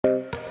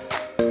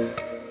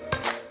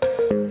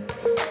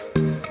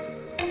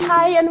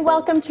Hi, and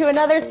welcome to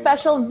another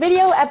special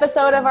video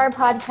episode of our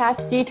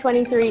podcast,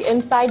 D23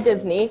 Inside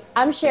Disney.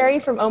 I'm Sherry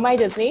from Oh My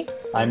Disney.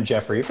 I'm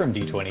Jeffrey from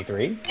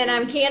D23. And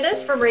I'm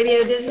Candace from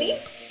Radio Disney.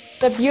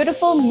 The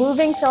beautiful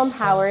moving film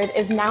Howard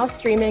is now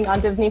streaming on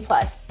Disney+.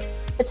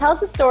 It tells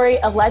the story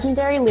of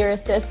legendary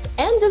lyricist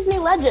and Disney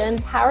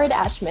legend Howard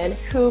Ashman,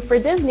 who, for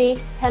Disney,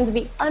 penned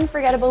the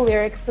unforgettable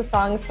lyrics to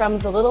songs from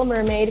The Little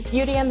Mermaid,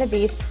 Beauty and the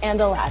Beast,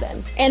 and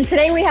Aladdin. And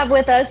today we have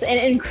with us an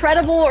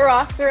incredible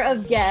roster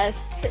of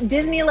guests.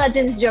 Disney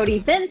legends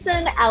Jodie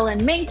Benson,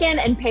 Alan Menken,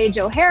 and Paige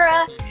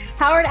O'Hara,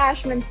 Howard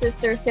Ashman's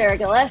sister Sarah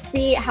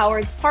Gillespie,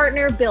 Howard's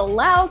partner Bill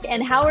Lauk,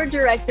 and Howard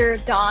director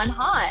Don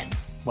Hahn.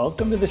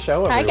 Welcome to the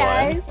show, everyone.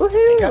 Hi, guys.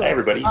 Woohoo! Hi,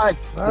 everybody. Hi.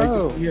 Great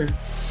to be here.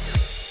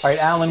 All right,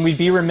 Alan, we'd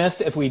be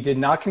remiss if we did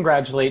not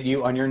congratulate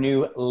you on your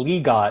new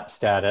LEGOT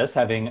status,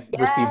 having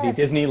received the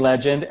Disney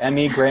Legend,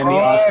 Emmy, Grammy,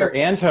 Oscar,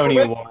 and Tony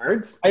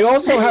Awards. I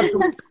also have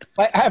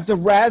the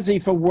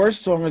Razzie for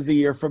Worst Song of the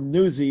Year from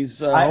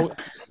Newsies. I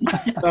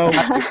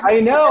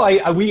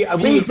know. We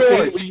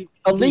exchanged.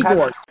 We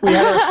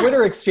had our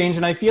Twitter exchange,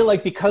 and I feel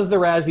like because the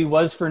Razzie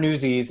was for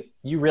Newsies,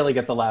 you really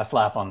get the last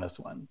laugh on this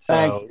one. So,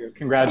 thank you.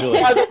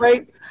 Congratulations. By the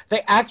way, they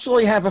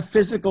actually have a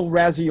physical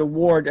Razzie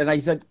Award, and I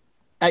said,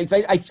 I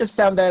just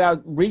found that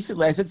out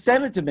recently. I said,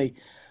 send it to me.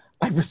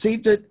 I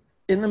received it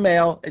in the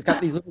mail. It's got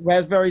these little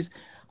raspberries.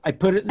 I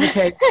put it in the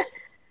cake.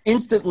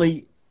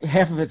 Instantly,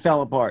 half of it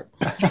fell apart.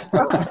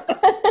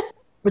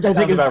 Which I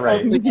think is about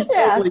right.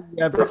 totally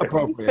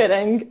appropriate.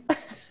 Fitting.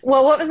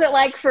 Well, what was it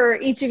like for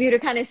each of you to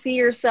kind of see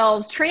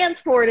yourselves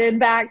transported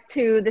back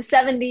to the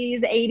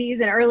 70s, 80s,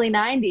 and early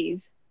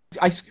 90s?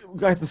 I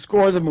got to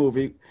score the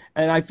movie,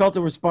 and I felt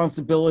a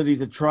responsibility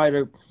to try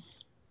to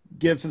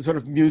give some sort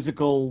of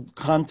musical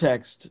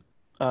context.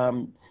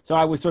 So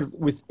I was sort of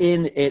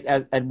within it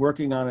and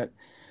working on it.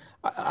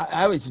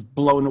 I was just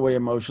blown away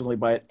emotionally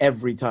by it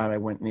every time I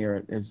went near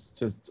it. It's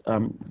just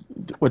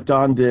what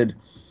Don did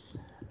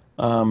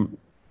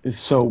is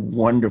so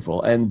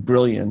wonderful and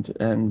brilliant.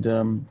 And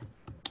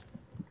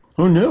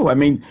who knew? I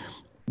mean,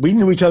 we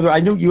knew each other.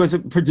 I knew you as a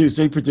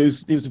producer.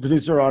 He was a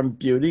producer on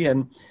Beauty,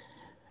 and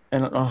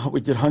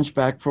we did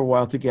Hunchback for a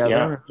while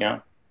together. Yeah.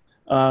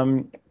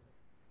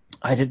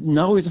 I didn't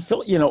know he was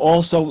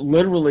also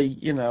literally,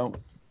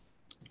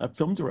 a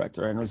film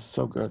director, and it was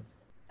so good.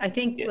 I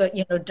think,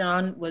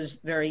 Don was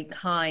very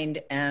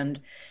kind and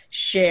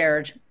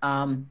shared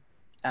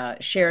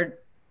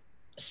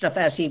stuff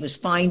as he was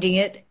finding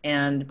it,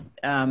 and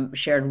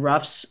shared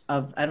roughs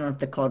of, I don't know if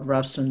they're called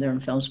roughs when they're in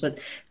films, but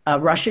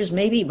rushes,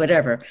 maybe,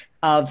 whatever,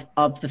 of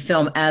the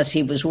film as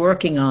he was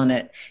working on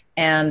it.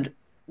 And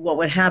what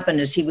would happen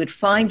is he would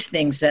find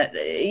things that,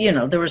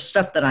 there was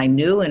stuff that I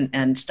knew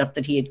and stuff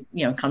that he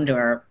had, come to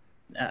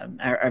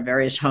our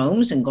various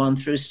homes and gone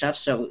through stuff.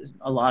 So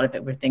a lot of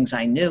it were things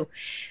I knew.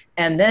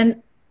 And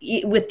then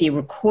with the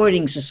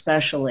recordings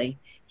especially,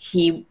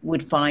 he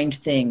would find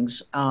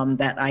things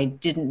that I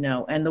didn't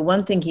know. And the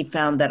one thing he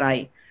found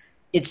that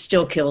it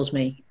still kills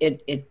me.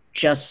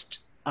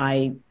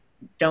 I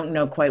don't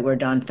know quite where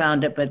Don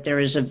found it, but there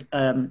is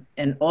an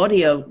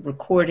audio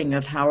recording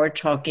of Howard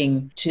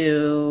talking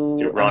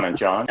to Ron and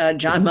John.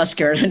 John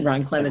Musker and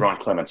Ron Clements. Ron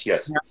Clements,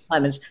 yes. Ron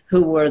Clements,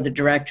 who were the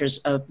directors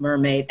of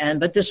Mermaid.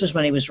 But this was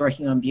when he was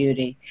working on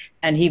Beauty.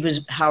 And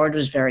Howard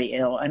was very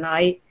ill. And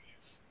I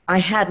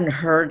hadn't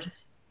heard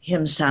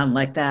him sound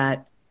like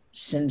that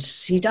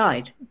since he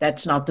died.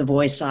 That's not the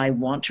voice I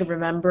want to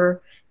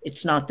remember.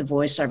 It's not the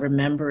voice I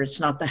remember. It's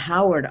not the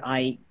Howard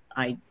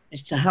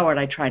it's the Howard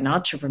I try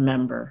not to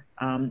remember.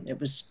 It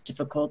was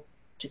difficult,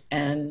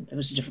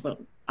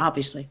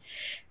 obviously.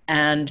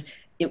 And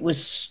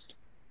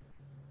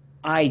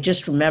I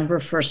just remember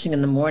first thing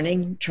in the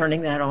morning,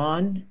 turning that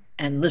on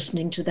and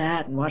listening to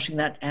that and watching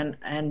that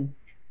and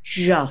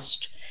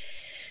just,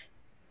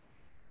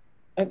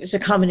 it's a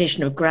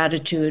combination of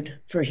gratitude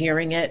for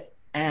hearing it.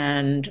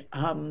 And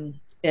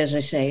as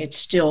I say, it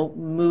still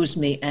moves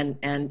me and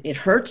it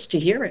hurts to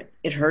hear it.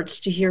 It hurts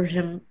to hear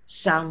him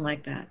sound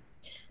like that.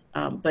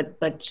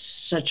 But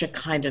such a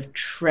kind of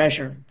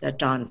treasure that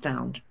Don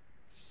found.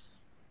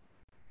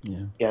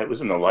 Yeah, it was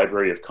in the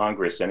Library of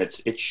Congress, and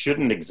it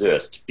shouldn't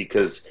exist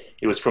because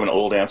it was from an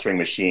old answering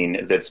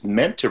machine that's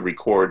meant to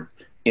record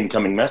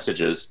incoming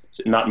messages,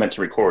 not meant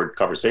to record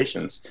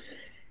conversations.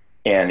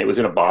 And it was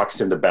in a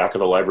box in the back of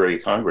the Library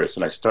of Congress,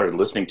 and I started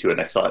listening to it,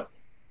 and I thought,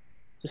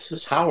 this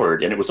is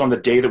Howard. And it was on the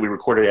day that we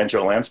recorded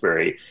Angela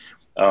Lansbury.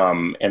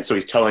 And so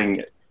he's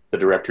telling the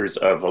directors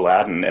of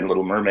Aladdin and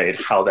Little Mermaid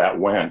how that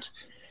went.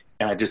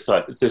 And I just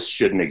thought, this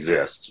shouldn't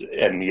exist.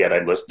 And yet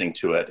I'm listening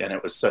to it. And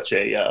it was such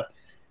a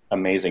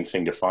amazing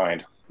thing to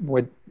find.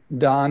 What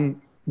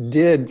Don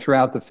did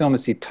throughout the film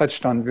is he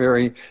touched on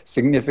very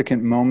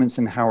significant moments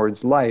in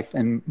Howard's life.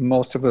 And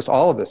most of us,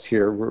 all of us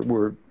here,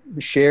 were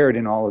shared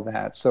in all of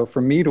that. So for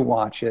me to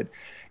watch it,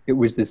 it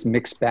was this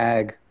mixed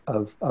bag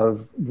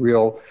of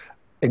real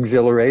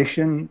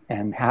exhilaration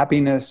and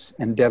happiness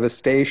and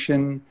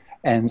devastation.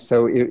 And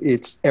so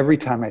it's every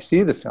time I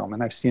see the film,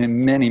 and I've seen it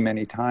many,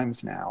 many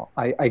times now,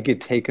 I get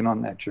taken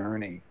on that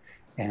journey.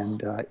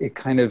 And it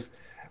kind of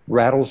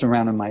rattles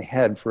around in my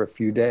head for a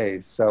few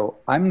days. So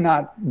I'm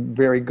not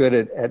very good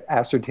at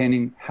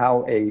ascertaining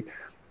how a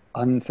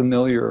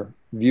unfamiliar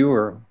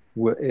viewer,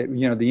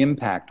 the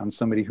impact on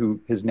somebody who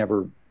has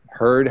never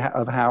heard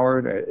of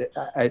Howard.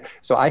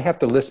 So I have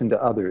to listen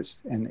to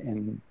others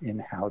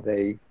in how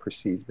they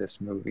perceive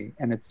this movie.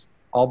 And it's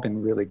all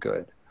been really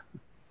good.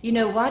 You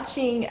know,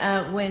 watching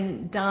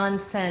when Don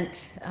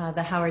sent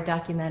the Howard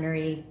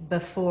documentary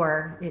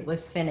before it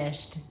was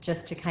finished,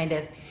 just to kind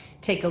of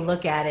take a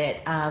look at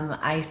it,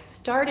 I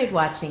started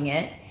watching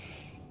it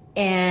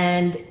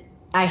and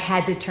I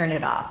had to turn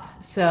it off.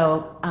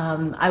 So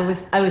I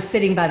was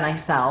sitting by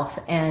myself,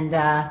 and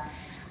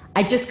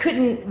I just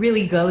couldn't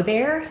really go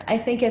there. I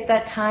think at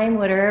that time,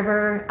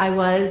 whatever I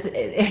was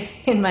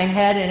in my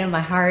head and in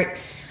my heart,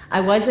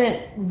 I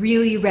wasn't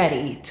really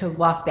ready to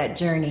walk that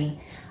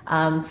journey.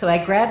 So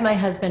I grabbed my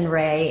husband,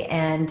 Ray,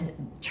 and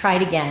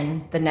tried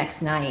again the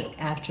next night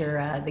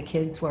after the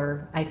kids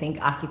were, I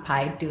think,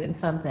 occupied doing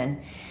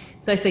something.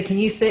 So I said, can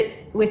you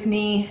sit with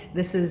me?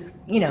 This is,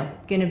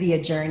 going to be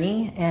a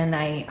journey, and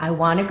I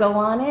want to go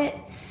on it.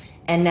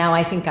 And now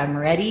I think I'm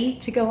ready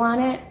to go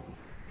on it.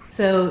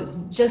 So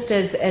just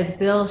as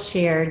Bill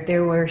shared,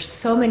 there were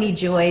so many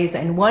joys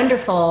and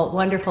wonderful,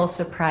 wonderful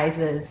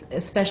surprises,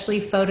 especially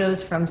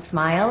photos from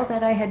Smile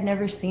that I had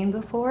never seen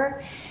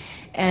before.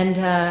 And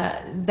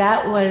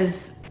that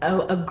was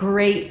a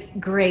great,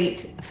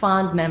 great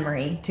fond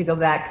memory to go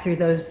back through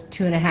those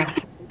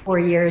 2.5, 4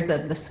 years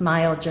of the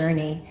Smile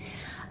journey.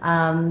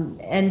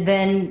 And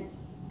then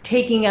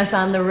taking us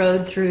on the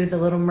road through The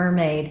Little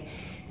Mermaid.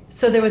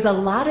 So there was a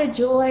lot of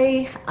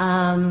joy,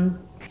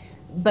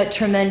 but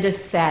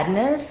tremendous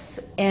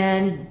sadness,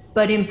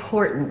 but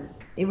important.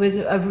 It was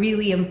a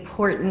really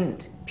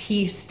important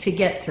piece to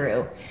get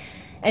through.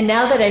 And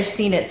now that I've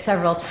seen it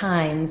several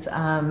times,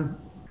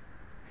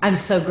 I'm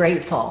so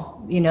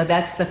grateful.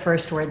 That's the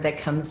first word that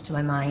comes to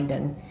my mind.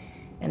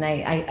 And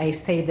I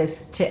say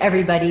this to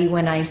everybody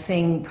when I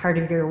sing Part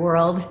of Your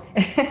World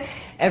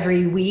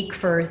every week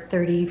for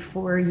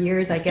 34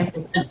 years, I guess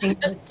I sing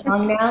this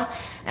song now.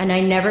 And I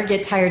never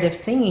get tired of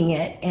singing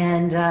it.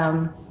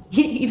 And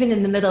even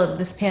in the middle of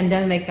this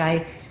pandemic,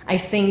 I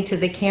sing to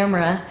the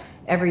camera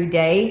every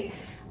day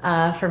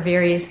for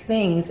various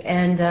things.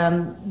 And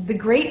the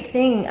great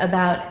thing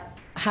about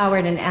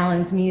Howard and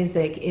Alan's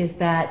music is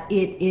that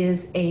it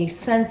is a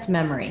sense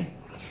memory.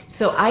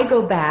 So I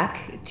go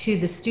back to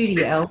the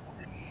studio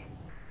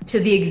to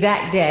the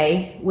exact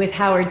day with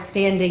Howard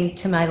standing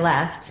to my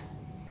left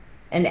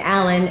and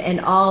Alan and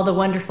all the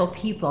wonderful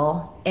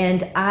people,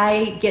 and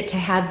I get to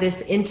have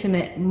this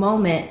intimate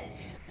moment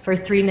for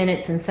 3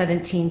 minutes and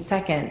 17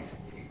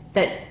 seconds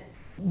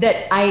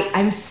that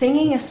I'm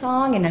singing a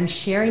song and I'm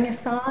sharing a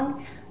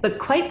song, but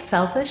quite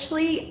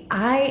selfishly,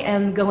 I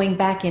am going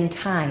back in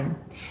time.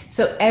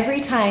 So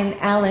every time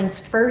Alan's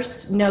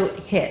first note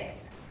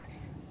hits,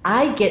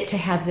 I get to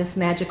have this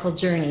magical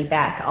journey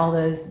back all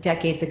those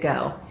decades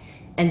ago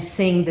and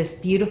sing this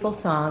beautiful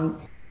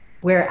song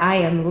where I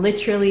am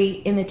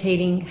literally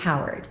imitating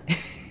Howard.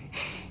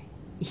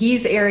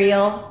 He's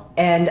Ariel,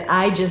 and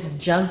I just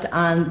jumped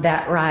on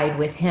that ride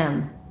with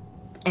him.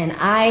 And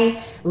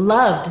I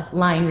loved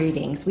line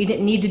readings. We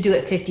didn't need to do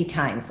it 50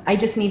 times. I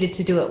just needed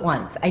to do it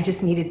once. I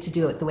just needed to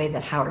do it the way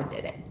that Howard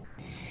did it.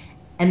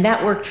 And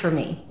that worked for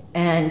me.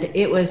 And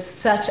it was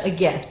such a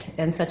gift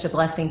and such a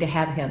blessing to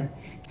have him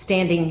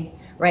standing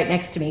right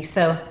next to me.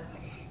 So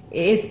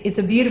it's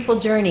a beautiful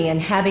journey, and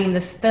having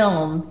this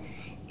film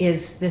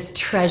is this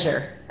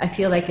treasure. I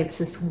feel like it's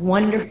this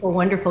wonderful,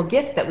 wonderful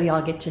gift that we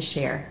all get to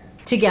share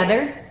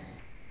together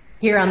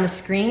here on the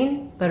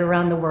screen, but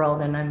around the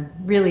world. And I'm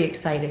really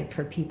excited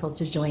for people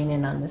to join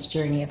in on this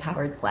journey of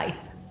Howard's life.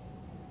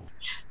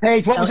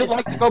 Paige, what was it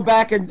like to go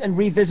back and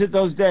revisit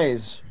those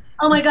days?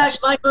 Oh my gosh,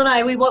 Michael and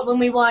I, when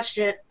we watched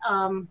it,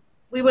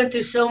 we went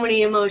through so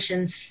many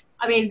emotions.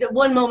 I mean,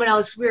 one moment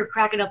we were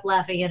cracking up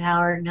laughing at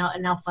Howard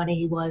and how funny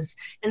he was.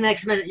 And the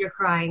next minute you're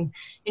crying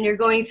and you're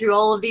going through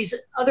all of these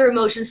other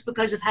emotions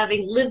because of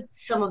having lived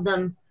some of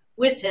them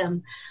with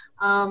him.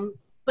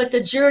 But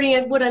the journey,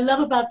 and what I love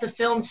about the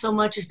film so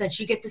much is that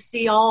you get to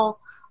see all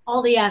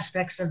the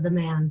aspects of the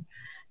man.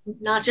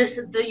 Not just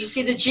you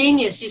see the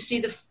genius, you see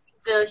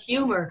the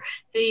humor,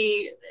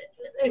 the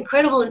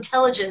incredible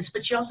intelligence,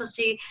 but you also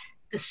see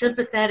the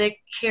sympathetic,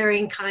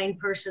 caring, kind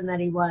person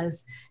that he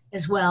was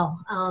as well.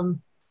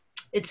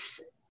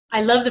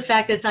 I love the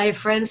fact that I have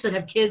friends that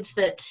have kids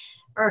that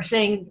are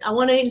saying, I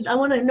want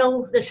to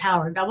know this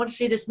Howard. I want to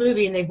see this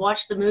movie, and they've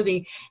watched the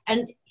movie,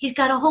 and he's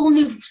got a whole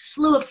new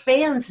slew of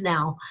fans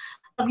now,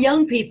 of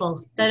young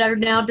people that are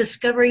now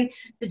discovering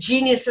the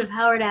genius of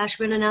Howard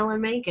Ashman and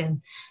Alan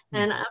Menken.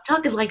 And I'm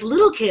talking like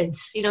little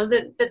kids,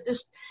 that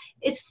there's,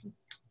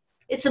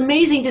 it's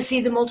amazing to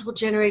see the multiple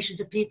generations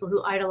of people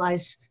who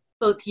idolize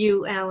both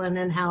you, Alan,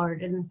 and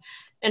Howard.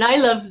 And I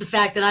love the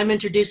fact that I'm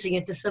introducing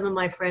it to some of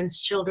my friends'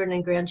 children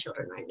and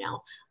grandchildren right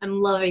now.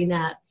 I'm loving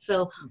that.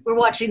 So we're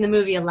watching the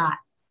movie a lot.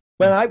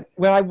 When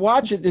I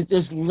watch it,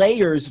 there's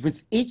layers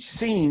with each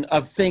scene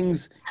of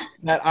things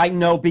that I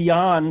know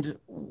beyond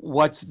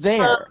what's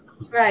there.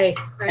 Right.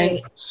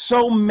 And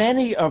so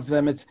many of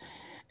them, it's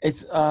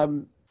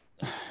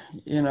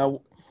you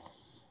know,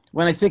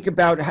 when I think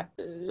about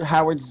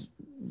Howard's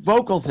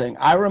vocal thing,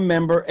 I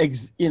remember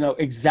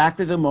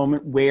exactly the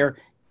moment where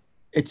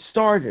it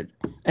started.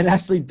 And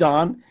actually,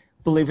 Don,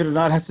 believe it or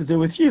not, has to do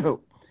with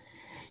you.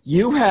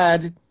 You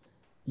had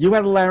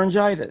a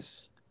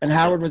laryngitis, and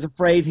Howard was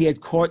afraid he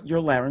had caught your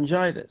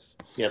laryngitis.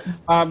 Yep.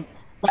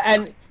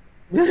 And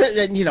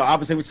you know,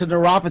 obviously, it's a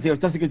neuropathy. It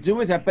has nothing to do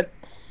with that. But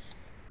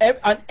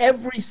on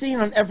every scene,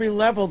 on every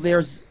level,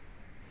 there's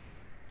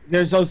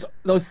those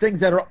things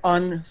that are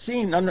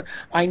unseen.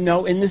 I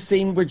know in the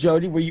scene where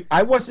Jody,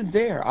 I wasn't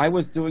there. I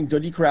was doing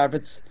Jody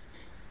Kravitz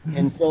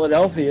in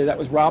Philadelphia. That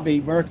was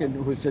Robbie Merkin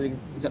who was sitting.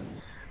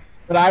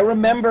 But I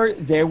remember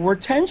there were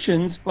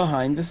tensions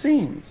behind the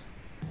scenes.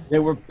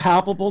 There were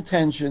palpable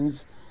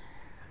tensions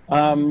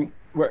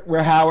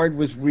where Howard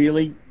was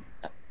really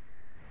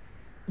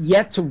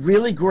yet to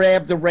really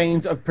grab the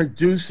reins of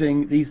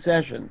producing these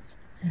sessions.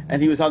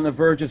 And he was on the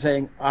verge of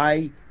saying,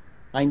 I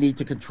need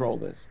to control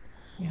this.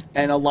 Yeah.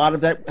 And a lot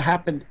of that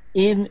happened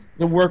in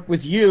the work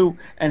with you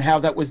and how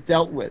that was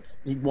dealt with.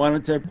 He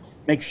wanted to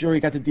make sure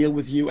he got to deal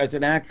with you as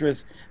an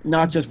actress,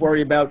 not just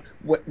worry about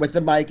what the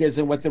mic is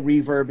and what the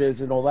reverb is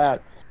and all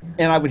that.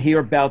 And I would hear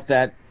about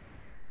that,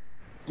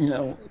 you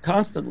know,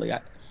 constantly.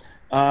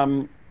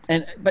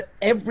 But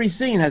every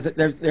scene has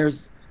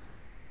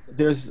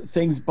there's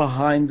things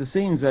behind the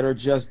scenes that are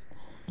just,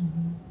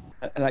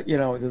 you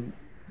know,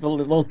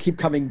 they'll keep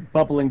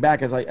bubbling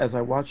back as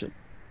I watch it.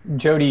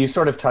 Jody, you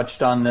sort of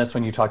touched on this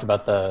when you talked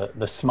about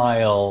the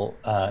smile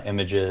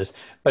images,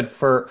 but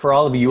for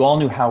all of you all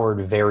knew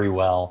Howard very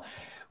well.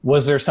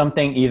 Was there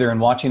something either in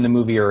watching the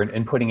movie or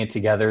in putting it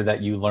together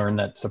that you learned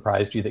that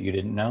surprised you that you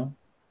didn't know?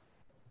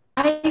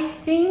 I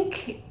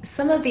think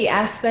some of the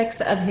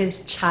aspects of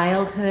his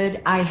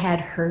childhood I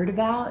had heard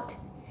about,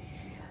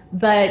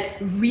 but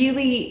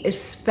really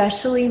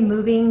especially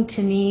moving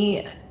to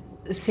me,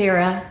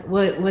 Sarah,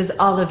 was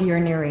all of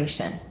your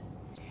narration.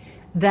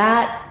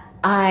 That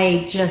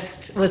I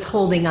just was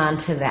holding on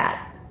to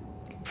that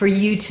for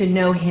you to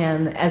know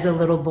him as a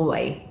little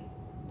boy.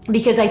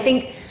 Because I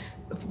think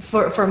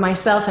for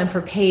myself and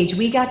for Paige,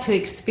 we got to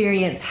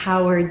experience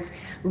Howard's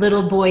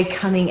little boy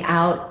coming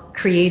out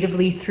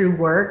creatively through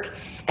work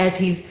as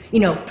he's, you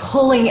know,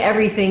 pulling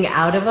everything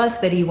out of us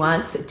that he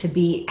wants to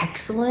be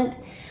excellent.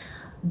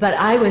 But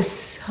I was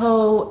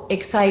so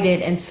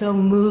excited and so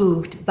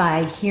moved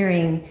by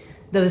hearing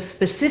those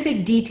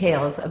specific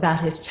details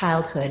about his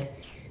childhood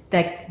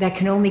that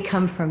can only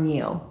come from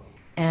you.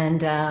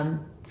 And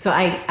so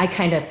I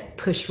kind of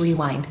pushed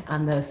rewind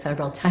on those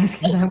several times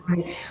because I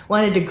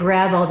wanted to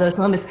grab all those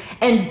moments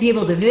and be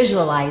able to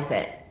visualize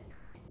it.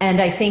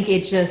 And I think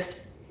it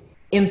just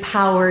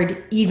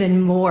empowered even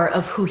more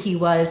of who he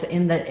was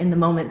in the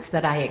moments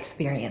that I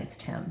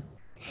experienced him.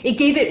 It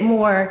gave it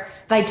more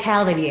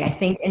vitality, I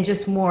think, and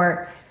just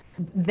more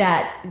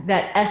that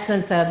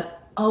essence of,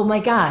 oh my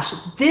gosh,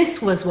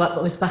 this was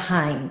what was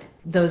behind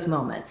those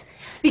moments.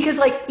 Because,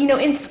 like, you know,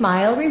 in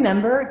Smile,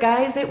 remember,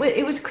 guys, it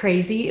was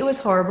crazy. It was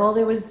horrible.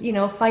 There was, you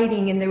know,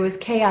 fighting and there was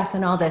chaos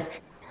and all this.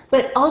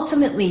 But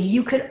ultimately,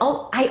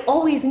 I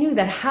always knew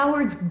that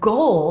Howard's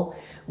goal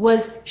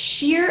was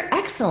sheer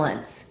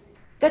excellence.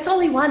 That's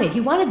all he wanted.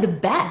 He wanted the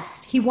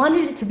best. He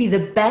wanted it to be the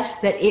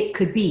best that it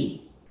could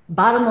be,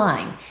 bottom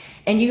line.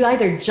 And you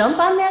either jump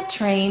on that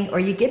train or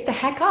you get the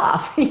heck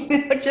off.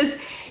 You know, just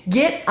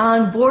get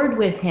on board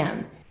with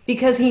him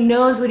because he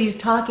knows what he's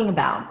talking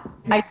about.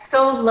 I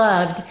so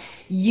loved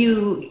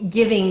you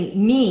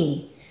giving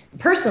me,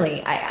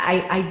 personally,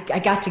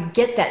 I got to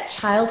get that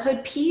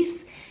childhood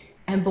piece,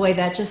 and boy,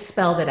 that just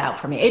spelled it out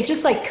for me. It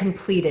just like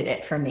completed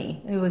it for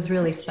me. It was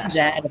really special.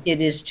 That it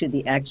is to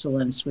the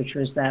excellence, which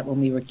was that when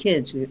we were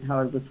kids,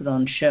 Howard would put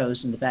on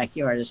shows in the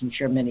backyard, as I'm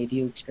sure many of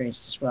you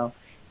experienced as well.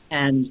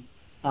 And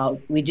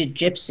we did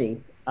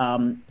Gypsy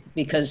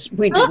because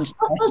we didn't.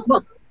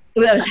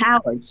 That was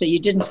Howard, so you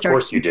didn't start. Of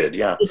course you did,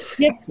 yeah.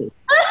 Gypsy.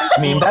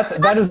 I mean,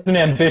 that is an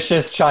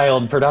ambitious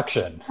child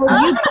production.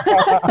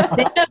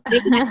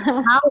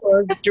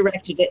 Howard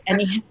directed it,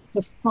 and he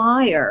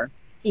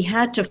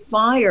had to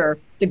fire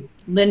the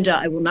Linda,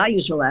 I will not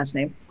use her last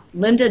name,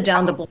 Linda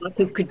down the block,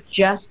 who could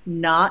just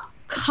not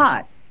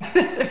cut.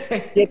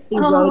 Gypsy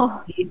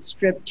wrote lead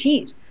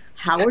striptease.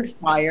 Howard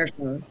fired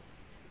her.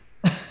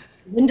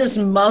 Linda's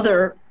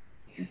mother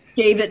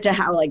gave it to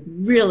Howard, like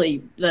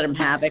really let him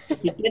have it.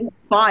 He didn't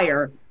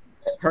fire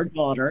her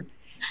daughter.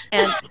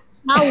 And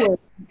Howard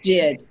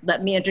did,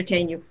 let me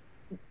entertain you,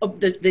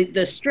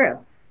 the strip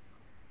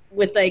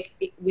with like,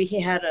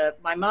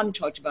 my mom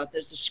talked about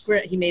there's a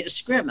script, he made a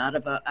scrim out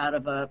of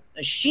a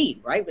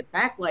sheet, right, with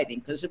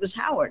backlighting, because it was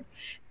Howard,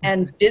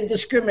 and did the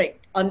scrim,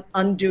 like,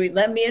 undoing,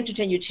 let me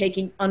entertain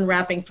you,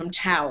 unwrapping from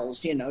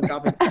towels, you know,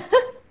 dropping.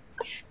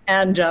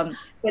 And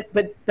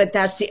but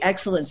that's the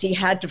excellence. He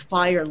had to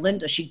fire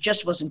Linda. She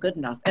just wasn't good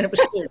enough, and it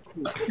was clear.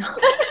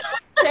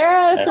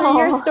 Sarah, through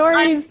your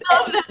stories,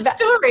 I love that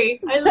story.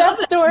 I love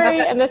that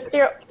story, and the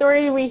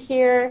story we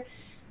hear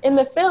In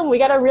the film, we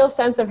got a real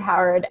sense of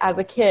Howard as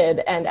a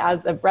kid and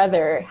as a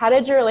brother. How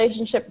did your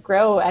relationship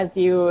grow as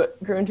you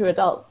grew into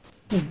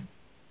adults?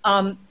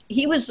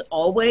 He was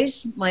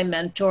always my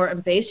mentor,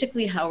 and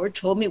basically Howard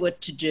told me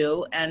what to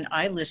do, and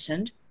I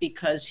listened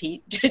because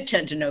he did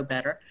tend to know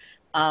better.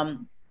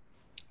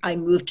 I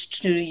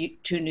moved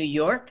to New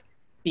York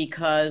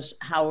because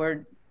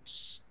Howard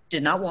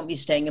did not want me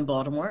staying in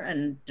Baltimore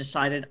and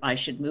decided I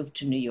should move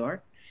to New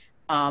York.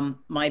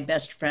 My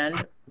best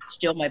friend,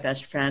 still my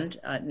best friend,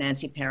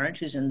 Nancy Parent,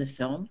 who's in the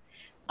film,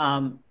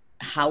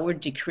 Howard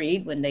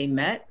decreed when they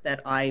met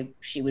that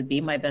she would be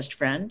my best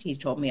friend. He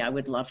told me I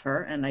would love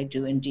her, and I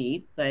do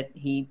indeed, but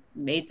he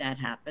made that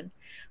happen.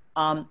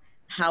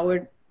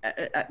 Howard,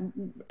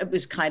 it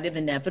was kind of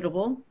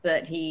inevitable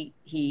that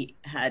he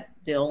had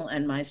Bill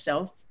and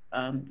myself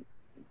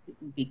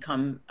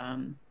become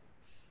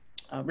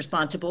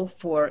responsible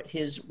for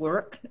his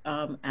work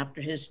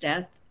after his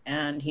death,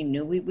 and he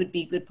knew we would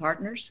be good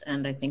partners,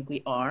 and I think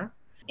we are.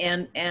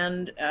 And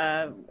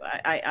I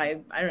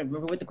don't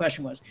remember what the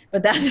question was,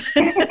 but that's.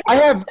 I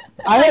have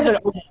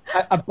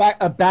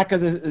a back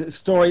of the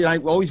story, and I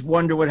always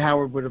wonder what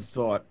Howard would have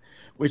thought,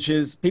 which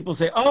is people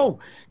say, "Oh,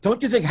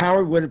 don't you think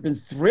Howard would have been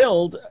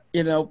thrilled,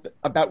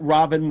 about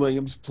Robin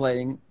Williams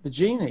playing the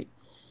genie?"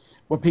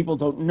 What people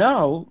don't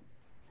know,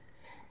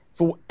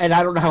 and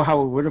I don't know how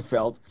Howard would have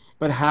felt,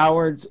 but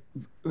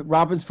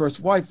Robin's first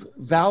wife,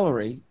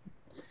 Valerie,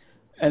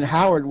 and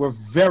Howard were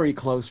very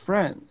close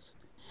friends.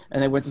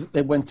 And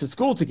they went to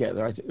school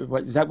together.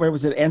 Is that where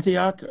was it?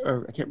 Antioch,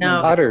 or I can't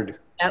remember. Goddard.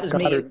 That was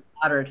Goddard. me.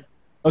 Goddard.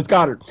 Oh, it's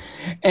Goddard,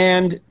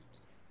 and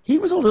he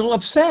was a little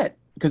upset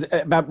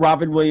about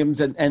Robin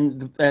Williams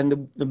and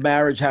the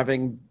marriage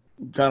having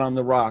gone on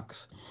the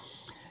rocks.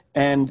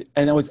 And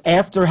it was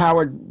after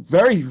Howard,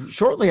 very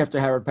shortly after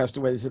Howard passed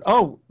away, they said,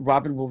 "Oh,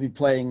 Robin will be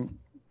playing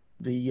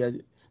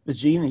the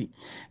genie,"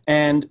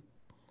 and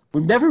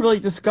we've never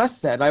really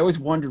discussed that. I always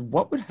wondered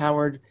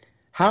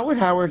how would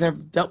Howard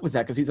have dealt with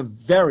that? Because he's a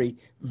very,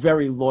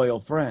 very loyal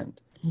friend.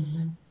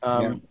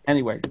 Mm-hmm.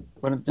 Anyway,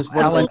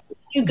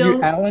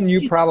 Alan,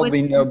 you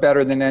probably know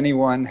better than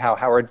anyone how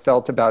Howard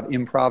felt about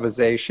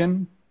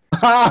improvisation. You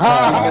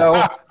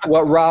know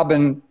what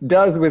Robin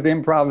does with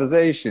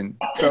improvisation.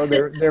 So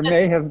there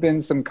may have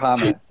been some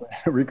comments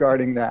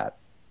regarding that.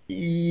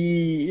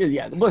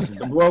 Yeah, listen,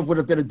 the world would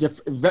have been a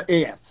different.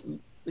 Yes,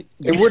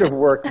 it would have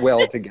worked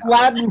well together.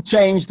 Aladdin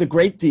changed a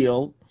great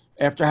deal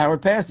after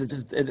Howard passed.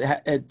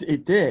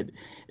 It did.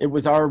 It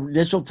was our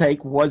initial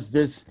take was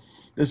this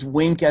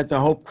wink at the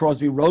Hope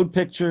Crosby Road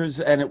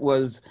pictures, and it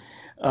was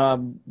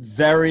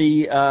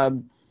very a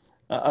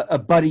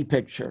buddy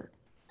picture,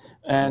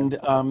 and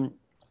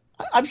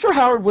I'm sure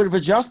Howard would have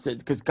adjusted,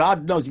 because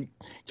God knows, you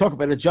talk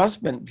about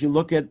adjustment. If you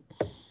look at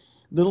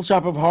Little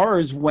Shop of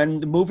Horrors, when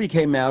the movie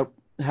came out,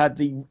 had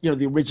the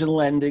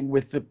original ending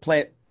with the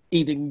plant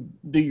eating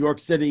New York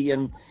City,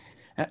 and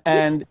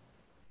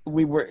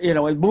we were,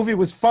 the movie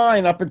was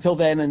fine up until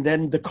then, and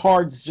then the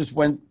cards just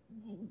went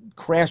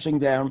crashing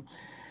down,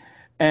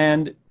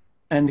 and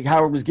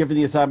Howard was given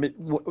the assignment.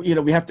 We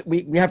have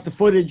the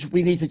footage.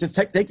 We need to just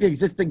take the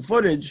existing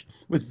footage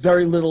with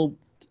very little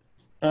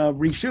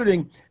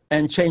reshooting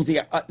and change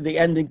the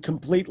ending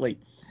completely.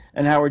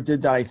 And Howard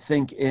did that, I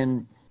think,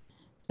 in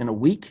a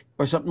week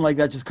or something like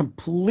that. Just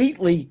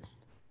completely,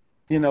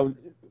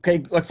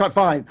 okay,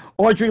 fine.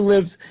 Audrey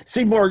lives.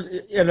 Seymour,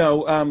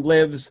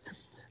 lives.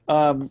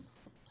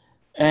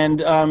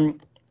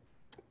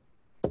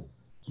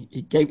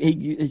 He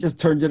just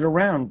turned it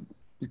around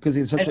because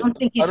he's such. I don't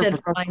think he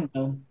said fine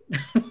though.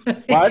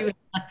 What?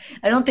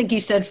 I don't think he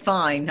said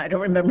fine. I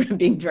don't remember him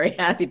being very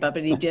happy about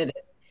it, but he did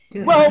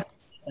it. Well,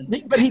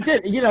 but he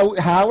did.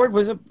 Howard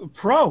was a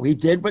pro. He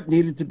did what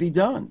needed to be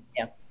done.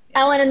 Yeah.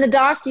 Ellen, in the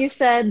doc, you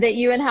said that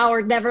you and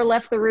Howard never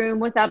left the room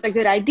without a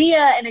good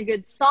idea and a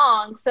good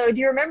song. So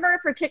do you remember a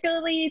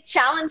particularly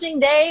challenging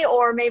day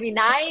or maybe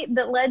night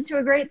that led to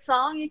a great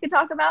song you could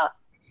talk about?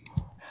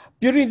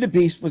 Beauty and the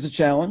Beast was a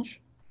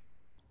challenge.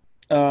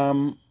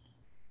 And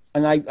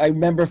I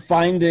remember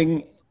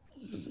finding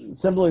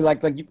similarly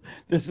like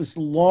this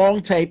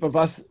long tape of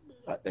us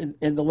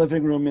in the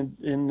living room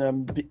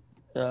in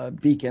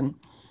Beacon,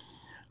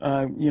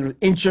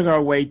 inching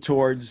our way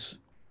towards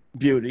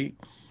Beauty.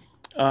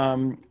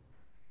 As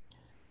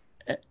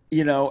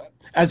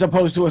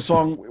opposed to a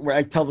song where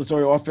I tell the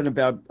story often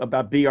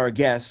about Be Our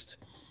Guest,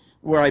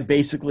 where I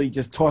basically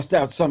just tossed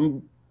out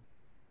some,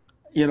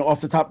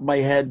 off the top of my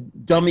head,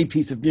 dummy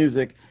piece of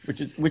music,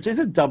 which is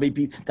a dummy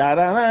piece,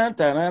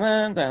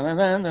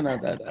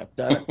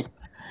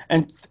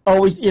 and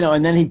always,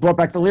 and then he brought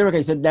back the lyric.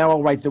 I said, now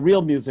I'll write the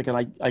real music,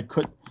 and I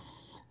could,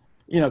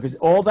 because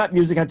all that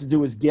music had to do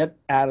was get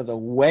out of the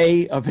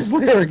way of his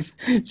lyrics,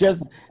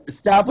 just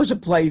establish a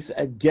place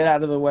and get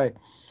out of the way.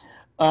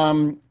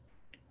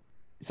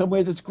 So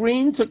where the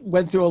screen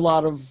went through a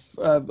lot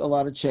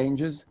of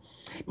changes.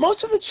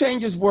 Most of the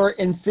changes were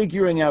in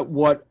figuring out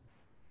what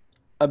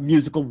a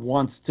musical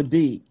wants to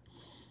be.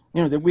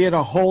 That we had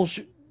a whole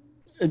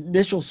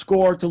initial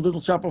score to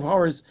Little Shop of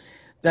Horrors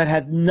that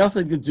had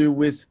nothing to do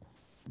with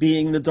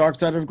being The Dark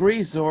Side of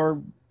Greece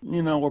or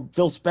or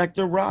Phil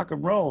Spector rock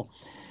and roll.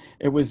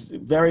 It was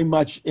very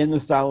much in the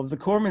style of the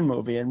Corman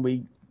movie. And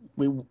we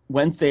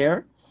went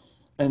there,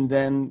 and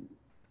then,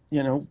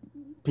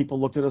 people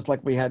looked at us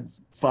like we had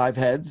 5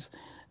 heads,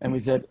 and we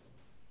said,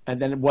 and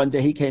then one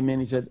day he came in,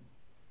 he said,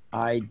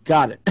 I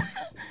got it.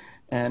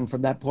 And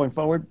from that point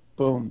forward,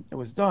 boom, it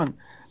was done.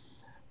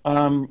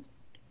 Howard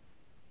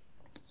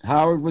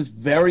was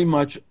very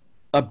much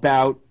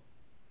about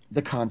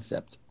the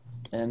concept.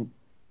 And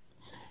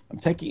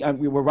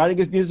we're writing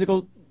his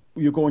musical.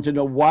 You're going to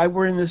know why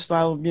we're in this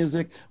style of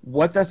music,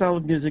 what that style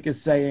of music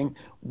is saying,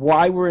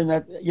 why we're in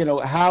that,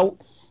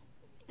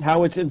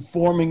 how it's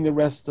informing the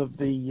rest of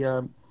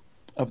the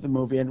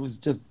movie. And it was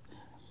just,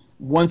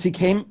 once he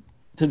came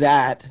to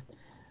that,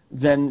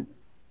 then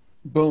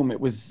boom, it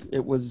was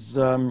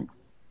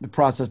the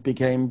process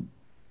became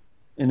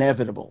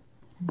inevitable.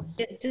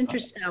 It's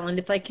interesting, Alan,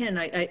 if I can,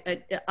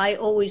 I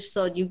always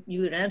thought you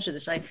would answer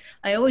this. I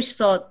always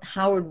thought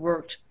Howard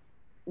worked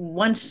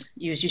once,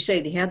 as you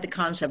say, he had the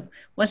concept.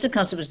 Once the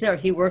concept was there,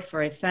 he worked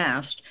very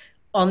fast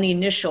on the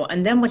initial.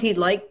 And then what he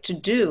liked to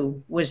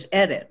do was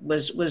edit,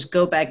 was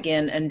go back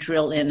in and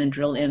drill in and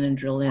drill in and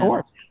drill in.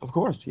 Of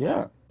course,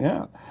 yeah.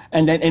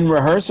 And then in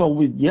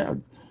rehearsal,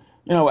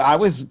 I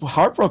was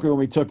heartbroken when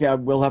we took out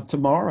We'll Have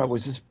Tomorrow. It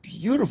was this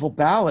beautiful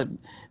ballad,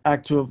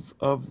 act 2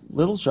 of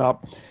Little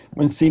Shop,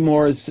 when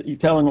Seymour is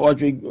telling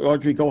Audrey,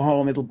 go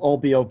home, it'll all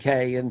be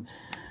okay. And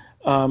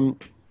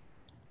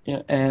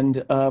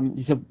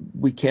he said,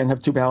 we can't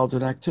have 2 ballads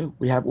in act 2.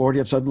 We already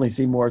have suddenly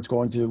Seymour, it's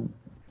going to...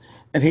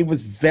 And he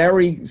was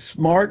very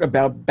smart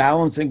about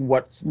balancing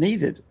what's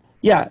needed.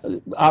 Yeah,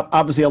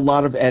 obviously a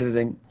lot of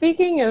editing.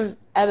 Speaking of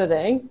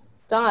editing,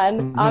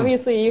 Don,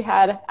 obviously you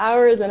had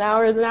hours and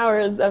hours and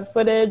hours of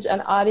footage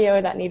and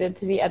audio that needed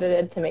to be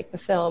edited to make the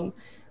film.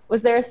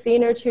 Was there a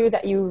scene or 2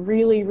 that you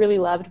really, really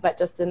loved but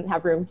just didn't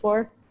have room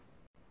for?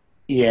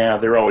 Yeah,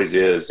 there always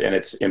is. And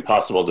it's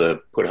impossible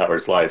to put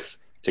Howard's life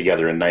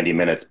together in 90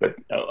 minutes, but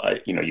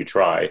you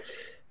try.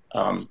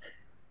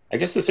 I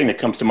guess the thing that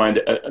comes to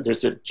mind,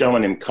 there's a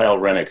gentleman named Kyle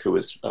Rennick who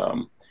was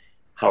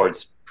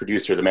Howard's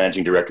producer, the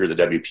managing director of the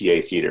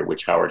WPA Theater,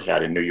 which Howard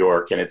had in New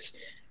York. And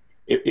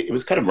it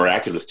was kind of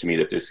miraculous to me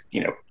that this,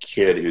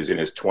 kid who's in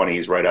his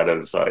 20s, right out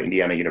of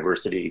Indiana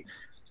University,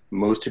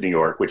 moves to New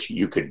York, which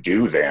you could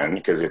do then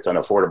because it's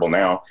unaffordable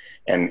now,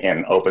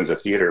 and opens a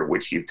theater,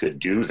 which you could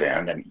do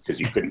then, and because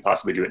you couldn't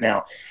possibly do it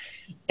now,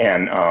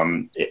 and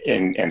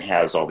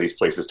has all these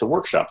places to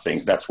workshop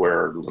things. That's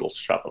where Little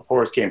Shop of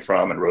Horrors came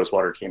from, and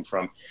Rosewater came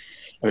from. And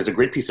there's a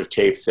great piece of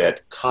tape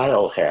that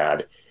Kyle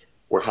had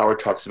where Howard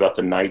talks about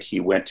the night he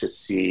went to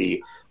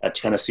see a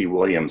Tennessee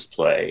Williams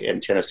play,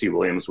 and Tennessee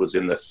Williams was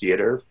in the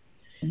theater,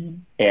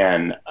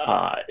 and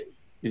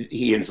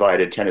he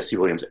invited Tennessee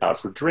Williams out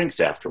for drinks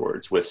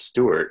afterwards with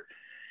Stewart,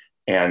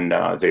 and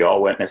they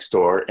all went next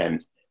door.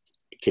 And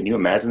can you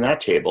imagine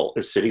that table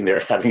is sitting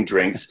there having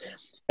drinks?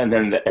 And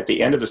then at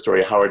the end of the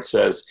story, Howard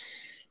says,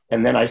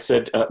 and then I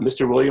said,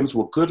 Mr. Williams,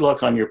 well, good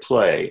luck on your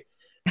play.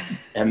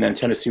 And then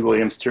Tennessee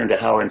Williams turned to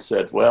Howard and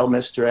said, well,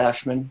 Mr.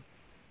 Ashman,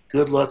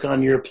 good luck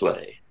on your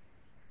play.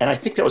 And I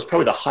think that was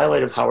probably the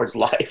highlight of Howard's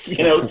life.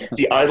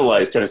 He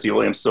idolized Tennessee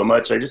Williams so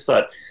much. I just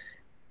thought,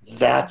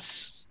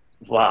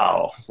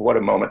 wow, what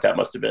a moment that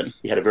must have been.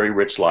 He had a very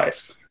rich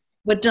life.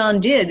 What Don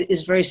did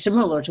is very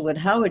similar to what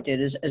Howard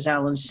did. As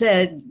Alan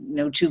said,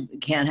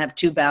 can't have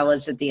 2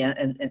 ballads at the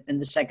end in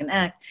the second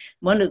act.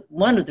 One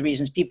of the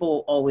reasons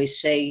people always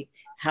say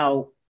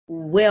how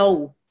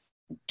well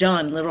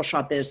done Little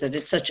Shop is, that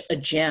it's such a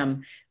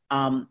gem,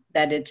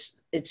 that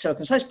it's so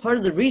concise. Part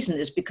of the reason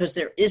is because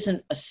there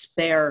isn't a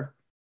spare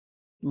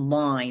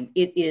line.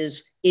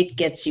 It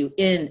gets you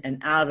in and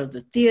out of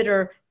the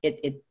theater.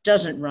 It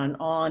doesn't run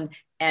on,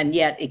 and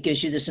yet it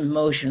gives you this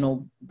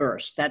emotional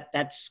burst.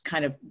 That's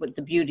kind of what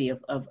the beauty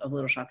of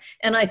Little Shop.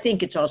 And I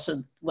think it's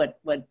also what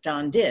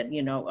Don did.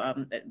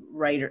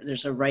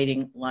 There's a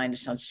writing line. It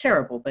sounds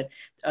terrible, but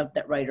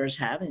that writers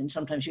have, and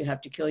sometimes you have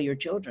to kill your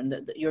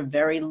children. Your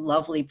very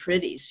lovely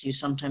pretties, you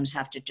sometimes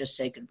have to just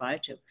say goodbye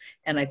to.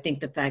 And I think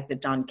the fact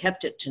that Don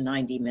kept it to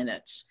 90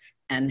 minutes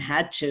and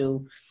had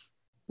to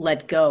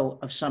let go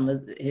of some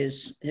of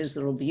his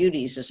little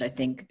beauties is, I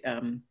think,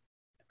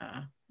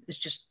 is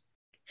just...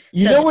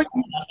 what,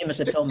 him as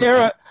a filmmaker.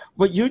 Sarah,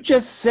 what you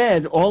just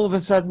said, all of a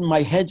sudden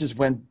my head just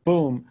went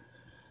boom.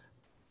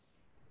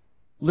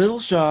 Little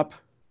Shop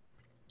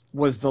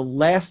was the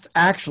last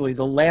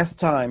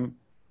time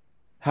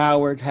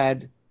Howard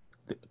had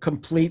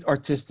complete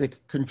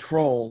artistic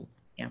control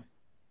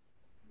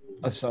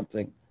of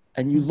something.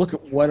 And you look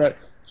at what a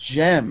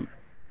gem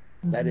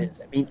that is.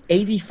 I mean,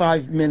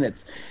 85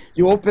 minutes.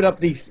 You open up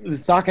the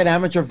Socket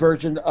Amateur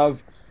version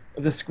of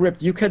the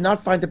script, you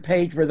cannot find a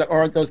page where there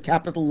aren't those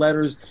capital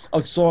letters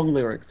of song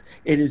lyrics.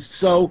 It is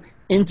so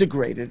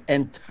integrated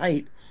and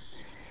tight.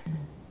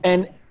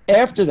 And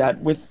after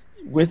that, with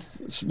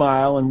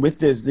Smile and with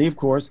Disney, of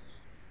course,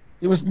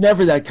 there was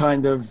never that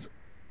kind of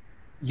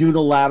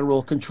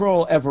unilateral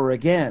control ever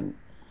again.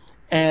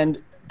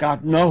 And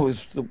God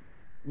knows,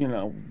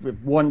 with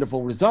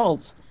wonderful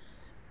results.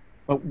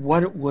 But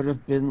what it would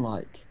have been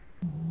like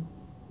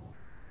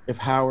if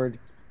Howard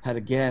had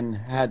again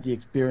had the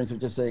experience of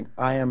just saying,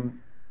 I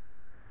am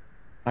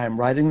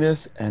writing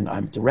this and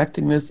I'm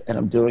directing this and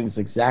I'm doing this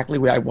exactly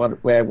the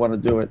way I want to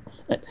do it.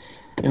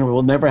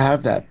 We'll never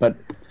have that, but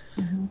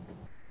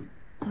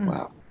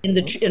wow. In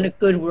a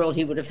good world,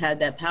 he would have had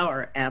that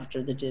power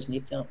after the Disney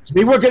films.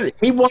 He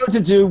wanted to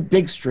do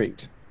Big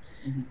Street,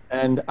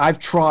 and I've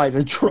tried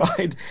and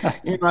tried.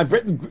 I've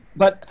written,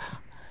 but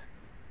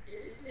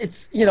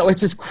it's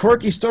this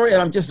quirky story,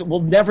 and we'll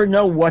never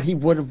know what he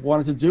would have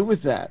wanted to do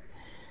with that.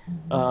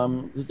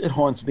 It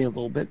haunts me a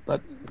little bit,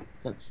 but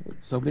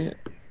so be it.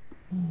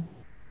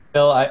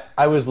 Bill,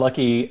 I was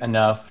lucky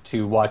enough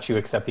to watch you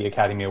accept the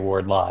Academy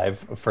Award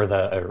live or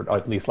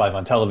at least live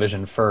on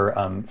television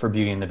for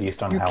Beauty and the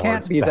Beast on Howard's behalf. You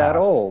can't be behalf. that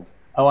old.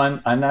 Oh,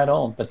 I'm that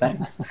old, but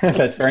thanks.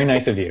 That's very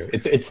nice of you.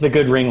 It's the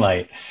good ring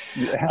light.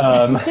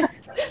 Yeah.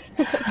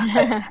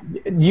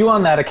 You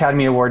on that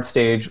Academy Award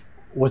stage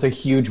was a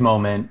huge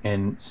moment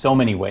in so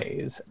many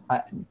ways.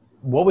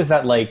 What was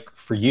that like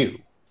for you?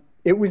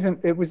 It was a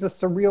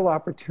surreal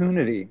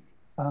opportunity.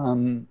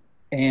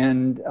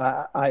 And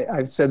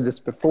I've said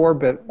this before,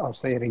 but I'll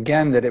say it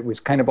again, that it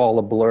was kind of all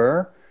a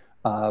blur.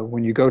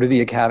 When you go to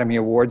the Academy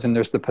Awards and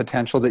there's the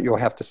potential that you'll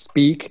have to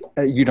speak,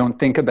 you don't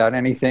think about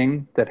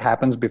anything that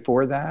happens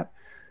before that.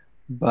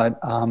 But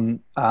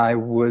I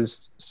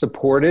was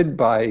supported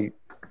by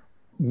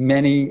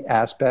many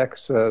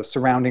aspects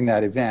surrounding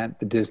that event,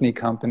 the Disney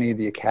company,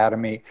 the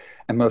Academy,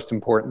 and most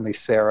importantly,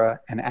 Sarah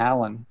and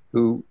Alan,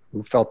 who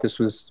felt this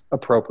was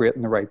appropriate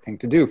and the right thing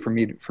to do for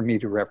me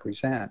to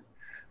represent.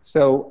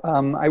 So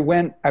I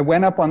went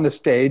up on the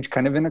stage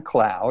kind of in a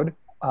cloud,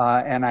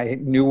 and I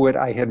knew what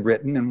I had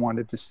written and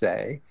wanted to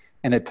say,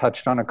 and it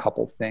touched on a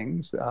couple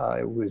things.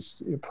 It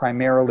was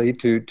primarily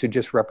to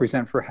just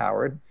represent for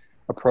Howard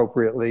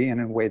appropriately and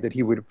in a way that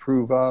he would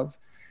approve of,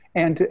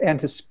 and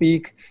to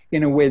speak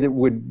in a way that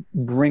would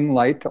bring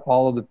light to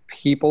all of the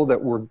people that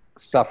were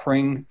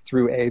suffering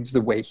through AIDS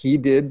the way he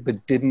did,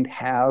 but didn't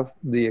have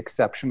the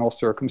exceptional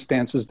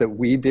circumstances that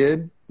we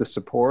did, the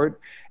support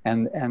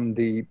and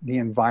the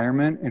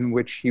environment in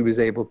which he was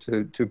able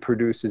to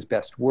produce his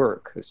best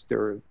work. Because there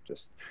are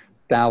just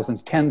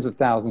thousands, tens of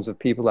thousands of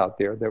people out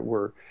there that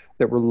were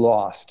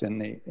lost in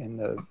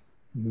the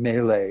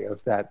melee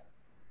of that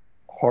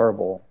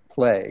horrible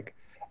plague.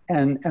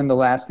 And the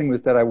last thing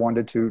was that I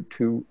wanted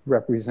to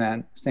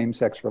represent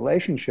same-sex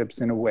relationships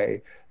in a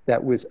way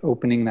that was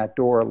opening that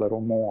door a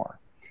little more.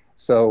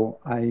 So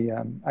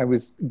I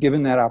was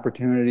given that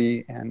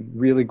opportunity and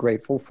really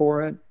grateful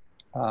for it.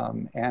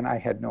 And I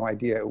had no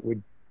idea it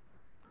would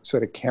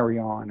sort of carry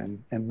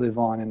on and live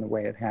on in the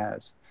way it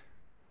has.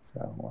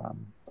 So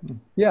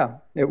yeah,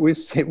 it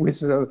was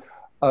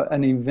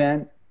an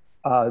event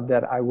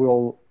that I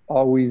will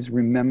always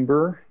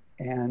remember,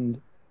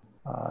 and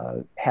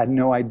had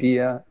no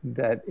idea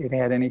that it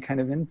had any kind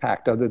of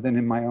impact other than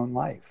in my own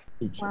life.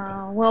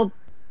 Wow. Well,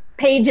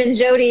 Paige and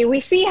Jody, we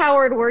see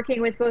Howard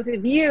working with both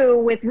of you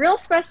with real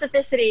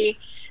specificity.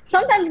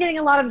 Sometimes getting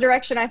a lot of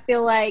direction, I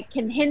feel like,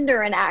 can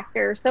hinder an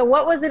actor. So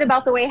what was it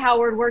about the way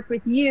Howard worked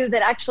with you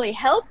that actually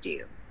helped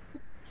you?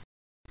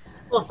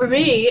 Well, for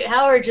me,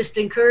 Howard just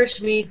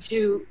encouraged me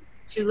to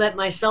let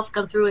myself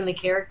come through in the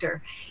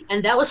character.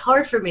 And that was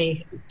hard for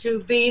me,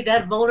 to be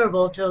that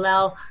vulnerable, to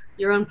allow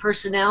your own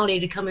personality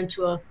to come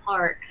into a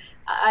part.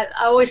 I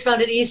always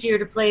found it easier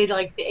to play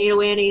like the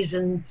Ado Annies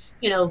and,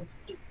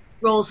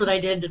 roles that I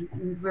did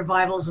in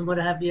revivals and what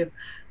have you.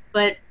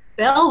 But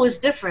Belle was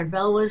different.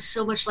 Belle was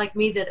so much like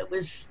me that it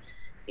was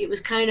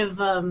kind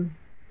of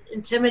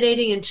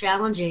intimidating and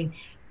challenging.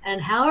 And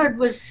Howard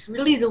was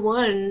really the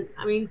one.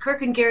 I mean,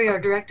 Kirk and Gary are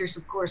directors,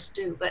 of course,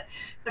 too. But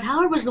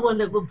Howard was the one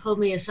that would pull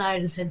me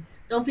aside and said,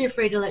 "Don't be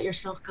afraid to let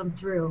yourself come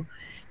through."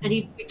 And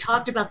he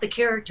talked about the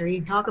character.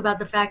 He'd talk about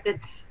the fact that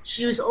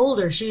she was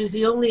older. She was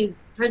the only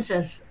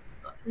princess,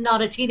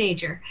 not a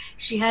teenager.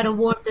 She had a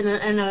warmth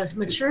and a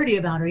maturity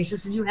about her. He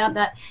says, "You have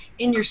that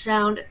in your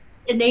sound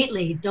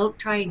innately. Don't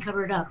try and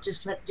cover it up.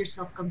 Just let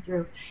yourself come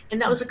through."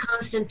 And that was a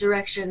constant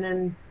direction.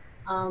 And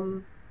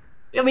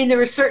I mean, there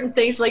were certain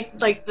things like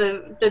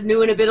the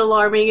new and a bit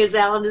alarming, as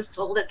Alan has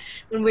told it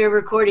when we were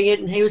recording it,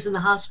 and he was in the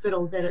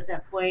hospital then at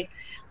that point.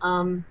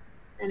 And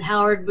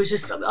Howard was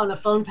just on a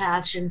phone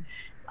patch, and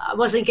I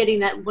wasn't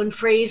getting that one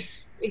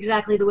phrase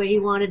exactly the way he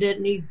wanted it.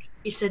 And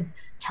he said,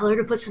 "Tell her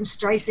to put some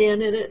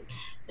Streisand in it."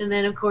 And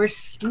then, of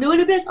course, new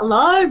and a bit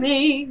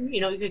alarming,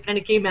 it kind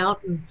of came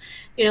out. And,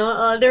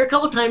 there were a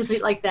couple times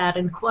like that.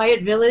 And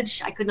Quiet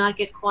Village, I could not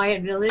get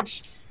Quiet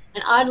Village.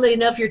 And oddly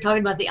enough, you're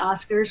talking about the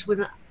Oscars.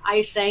 When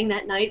I sang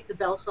that night, the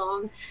Belle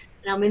song,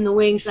 and I'm in the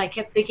wings, I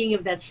kept thinking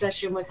of that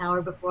session with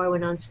Howard before I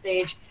went on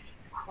stage.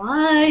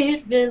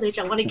 Quiet Village.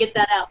 I want to get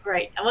that out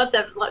right. I want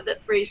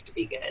that phrase to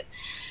be good.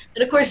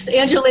 And of course,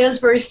 Angela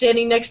Lansbury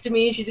standing next to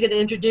me. She's going to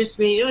introduce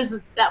me.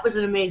 That was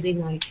an amazing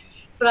night.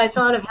 But I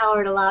thought of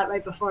Howard a lot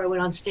right before I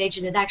went on stage,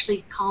 and it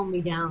actually calmed me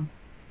down.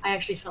 I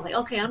actually felt like,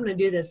 okay, I'm going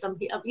to do this.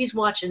 He's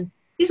watching.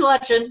 He's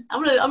watching.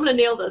 I'm going to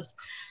nail this.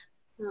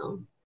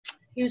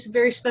 He was a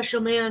very special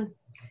man.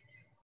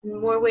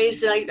 more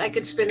ways that I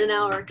could spend an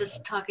hour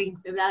just talking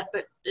through that,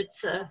 but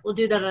it's we'll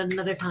do that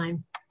another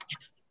time.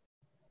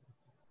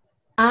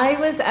 I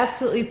was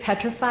absolutely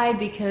petrified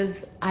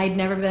because I'd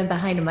never been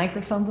behind a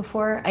microphone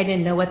before. I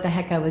didn't know what the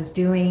heck I was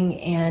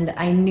doing. And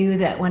I knew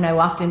that when I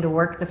walked into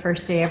work the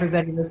first day,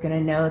 everybody was going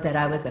to know that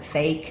I was a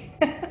fake.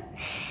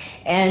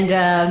 And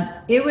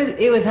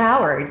it was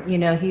Howard. You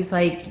know, he's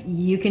like,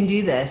 you can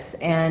do this.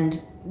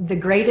 And the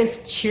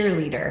greatest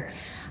cheerleader.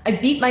 I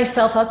beat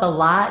myself up a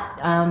lot.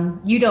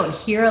 You don't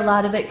hear a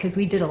lot of it because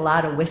we did a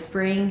lot of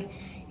whispering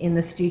in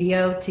the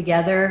studio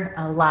together,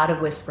 a lot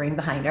of whispering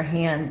behind our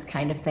hands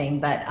kind of thing.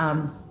 But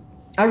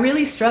I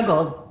really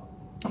struggled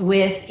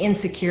with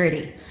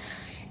insecurity.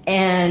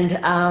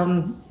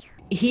 And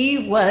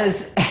he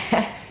was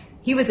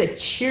he was a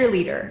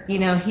cheerleader. You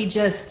know, he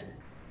just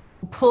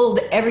pulled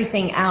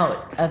everything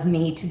out of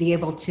me to be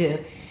able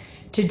to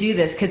do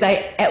this. Because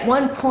at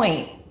one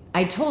point,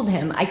 I told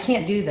him, I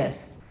can't do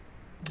this.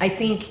 I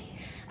think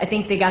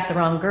they got the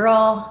wrong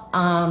girl.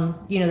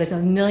 You know, there's a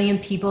million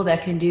people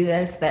that can do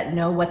this, that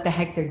know what the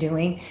heck they're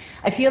doing.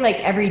 I feel like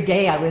every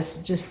day I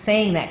was just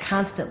saying that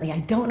constantly. I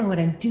don't know what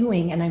I'm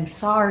doing, and I'm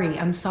sorry,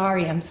 I'm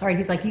sorry, I'm sorry.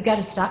 He's like, you got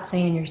to stop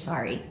saying you're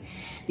sorry,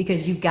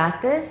 because you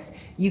got this,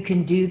 you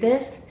can do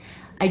this.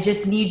 I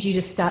just need you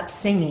to stop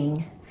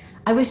singing.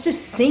 I was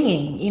just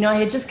singing. You know, I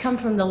had just come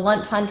from the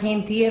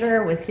Lunt-Fontanne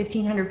Theater with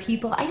 1,500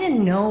 people. I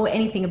didn't know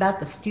anything about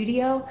the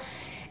studio.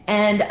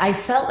 And I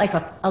felt like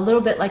a little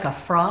bit like a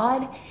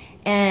fraud.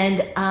 And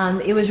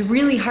it was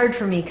really hard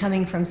for me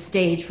coming from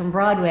stage, from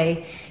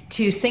Broadway,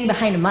 to sing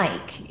behind a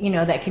mic, you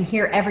know, that can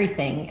hear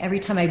everything. Every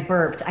time I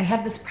burped, I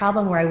have this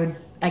problem where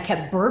I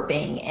kept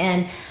burping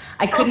and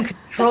I couldn't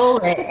control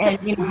it. And,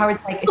 you know,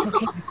 Howard's like, it's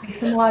okay, just take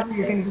some water,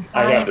 you're going to be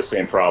fine. I have the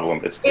same problem.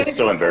 It's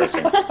so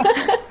embarrassing.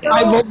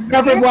 I will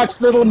never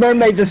watch Little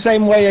Mermaid the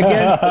same way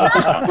again.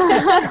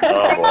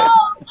 Oh, boy.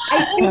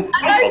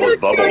 All those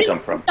bubbles come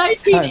from.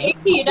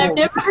 1980, and I've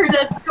never heard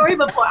that story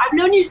before. I've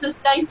known you since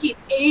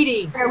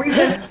 1980. Never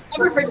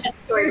heard that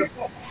story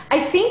before. I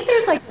think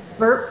there's like a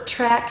burp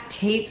track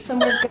tape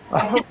somewhere. I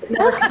hope it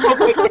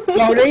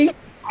never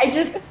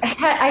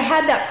I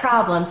had that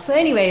problem. So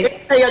anyways.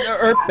 They had the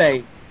Earth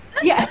Bay.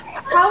 Yeah,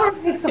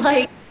 Howard was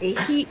like,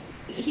 he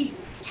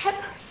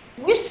kept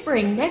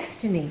whispering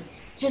next to me,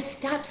 just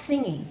stop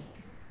singing.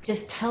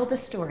 Just tell the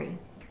story.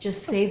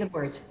 Just say the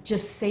words.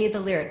 Just say the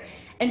lyric.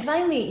 And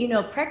finally, you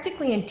know,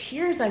 practically in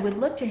tears, I would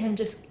look to him,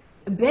 just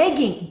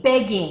begging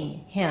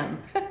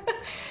him,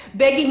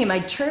 begging him.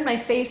 I'd turn my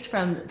face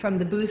from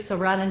the booth so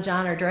Ron and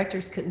John, our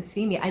directors, couldn't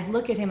see me. I'd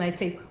look at him, I'd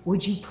say,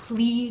 would you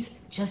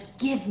please just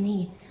give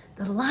me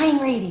the line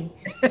rating?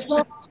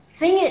 Just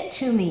sing it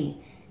to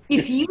me.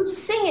 If you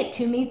sing it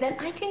to me, then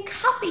I can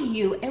copy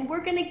you and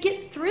we're going to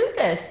get through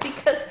this,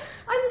 because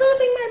I'm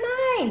losing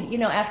my mind, you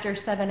know, after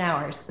 7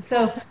 hours.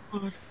 So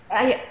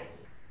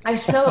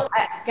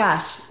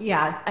gosh,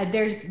 yeah,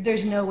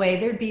 there's no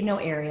way there'd be no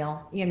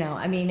Ariel, you know.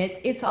 I mean,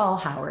 it's all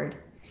Howard.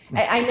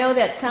 I know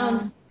that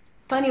sounds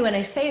funny when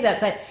I say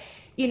that, but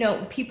you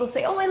know, people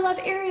say, oh, I love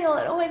Ariel,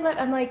 and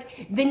I'm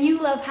like, then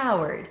you love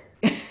Howard.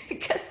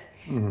 Because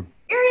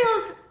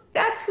Ariel's,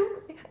 that's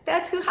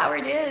who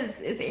Howard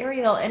is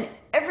Ariel, and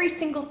every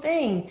single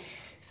thing.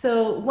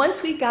 So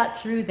once we got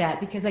through that,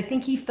 because I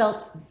think he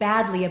felt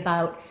badly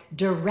about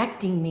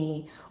directing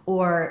me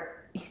or,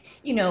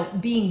 you know,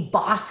 being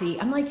bossy.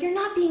 I'm like, you're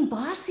not being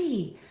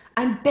bossy.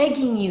 I'm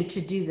begging you to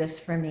do this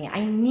for me.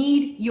 I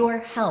need your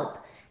help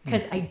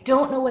because I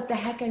don't know what the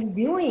heck I'm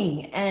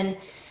doing. And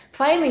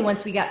finally,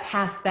 once we got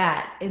past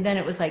that, and then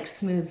it was like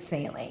smooth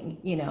sailing,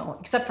 you know,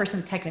 except for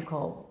some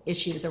technical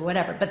issues or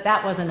whatever, but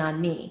that wasn't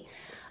on me.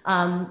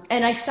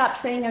 And I stopped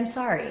saying I'm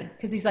sorry,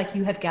 because he's like,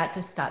 you have got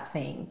to stop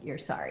saying you're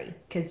sorry,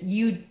 because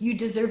you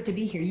deserve to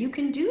be here. You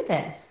can do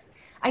this.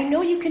 I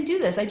know you can do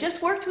this. I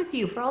just worked with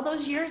you for all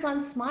those years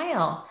on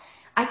Smile.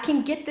 I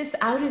can get this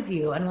out of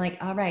you. And I'm like,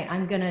 all right,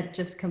 I'm going to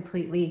just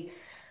completely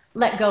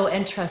let go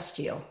and trust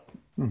you.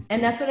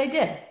 And that's what I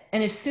did.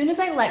 And as soon as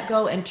I let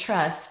go and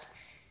trust,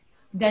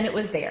 then it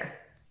was there.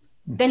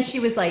 Then she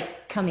was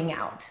like coming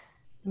out,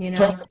 you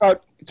know?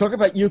 Talk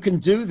about you can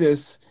do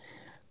this.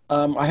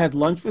 I had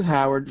lunch with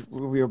Howard.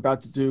 We were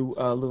about to do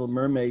Little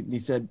Mermaid, and he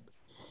said,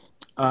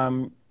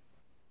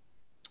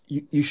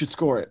 you should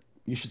score it.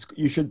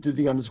 You should do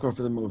the underscore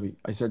for the movie.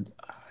 I said,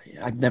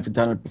 I've never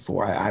done it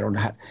before. I don't know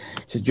how.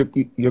 He said,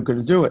 you're going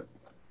to do it.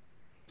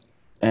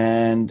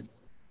 And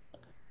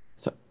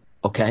so,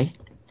 okay.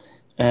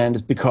 And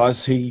it's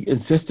because he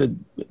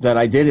insisted that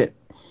I did it.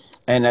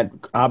 And that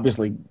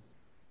obviously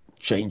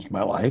changed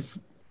my life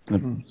in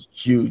a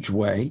huge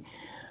way.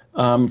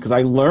 Because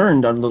I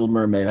learned on Little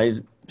Mermaid.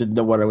 I didn't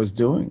know what I was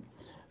doing.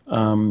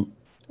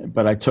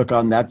 But I took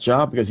on that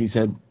job because he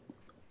said,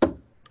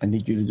 I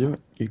need you to do it.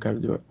 You got to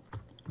do it.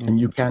 And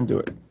you can do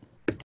it.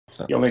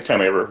 So. The only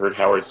time I ever heard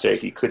Howard say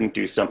he couldn't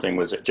do something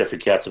was Jeffrey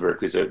Katzenberg,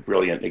 who's a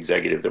brilliant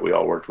executive that we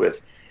all worked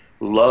with,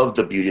 loved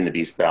the Beauty and the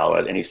Beast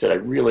ballad. And he said, I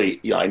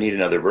need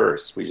another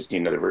verse. We just need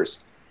another verse.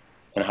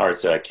 And Howard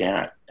said, I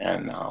can't.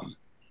 And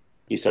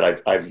he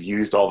said, I've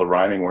used all the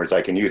rhyming words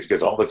I can use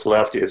because all that's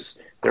left is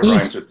that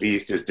rhymes with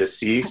beast is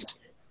deceased,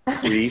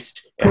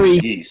 priest,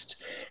 and yeast.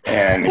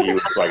 And he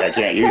was like, I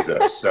can't use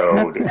those,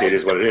 so it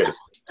is what it is.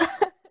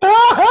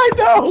 I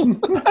know.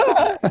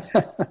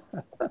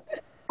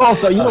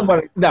 Also, you don't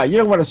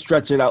want to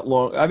stretch it out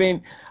long. I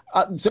mean,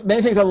 so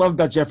many things I love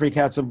about Jeffrey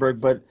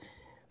Katzenberg, but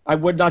I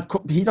would not.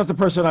 He's not the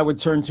person I would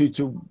turn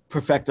to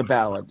perfect a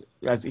ballad.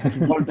 As he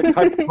wanted to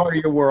cut part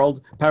of your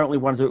world, apparently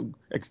wanted to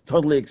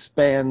totally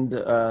expand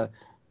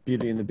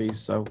Beauty and the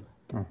Beast. So,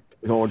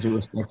 with all due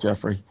respect,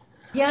 Jeffrey.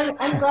 Yeah,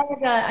 I'm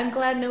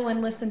glad no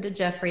one listened to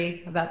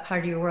Jeffrey about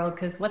Part of Your World,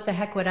 because what the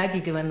heck would I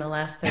be doing the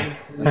last 30 years?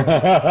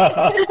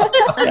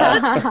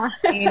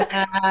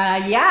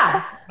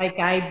 like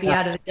I'd be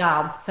out of a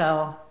job.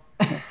 So,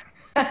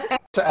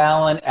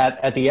 Alan,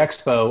 at the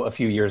Expo a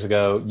few years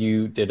ago,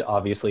 you did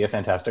obviously a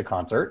fantastic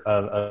concert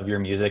of your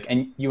music,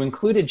 and you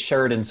included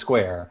Sheridan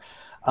Square.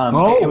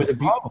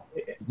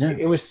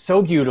 It was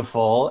so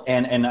beautiful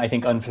and I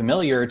think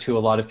unfamiliar to a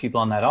lot of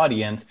people in that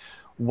audience.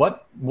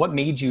 What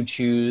made you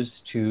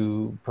choose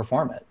to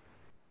perform it?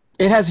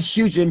 It has a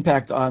huge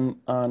impact on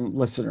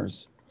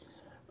listeners.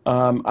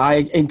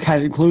 I kind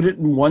of included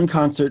in one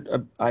concert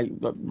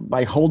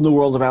my Whole New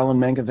World of Alan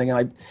Menken thing,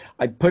 and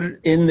I put it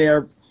in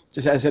there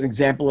just as an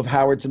example of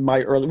Howard's in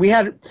my early.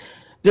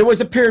 There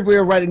was a period we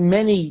were writing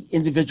many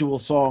individual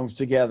songs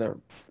together.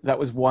 That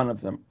was one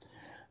of them.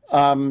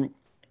 A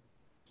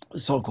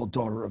song called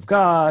Daughter of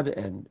God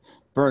and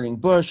Burning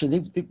Bush, and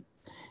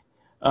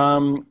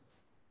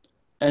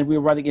we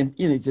were writing in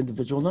these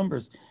individual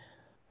numbers.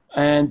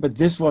 But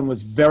this one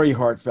was very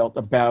heartfelt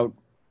about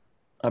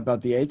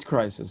the AIDS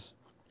crisis.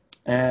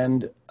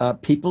 And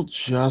people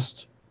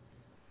just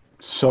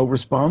so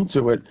respond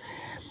to it.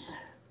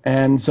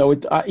 And so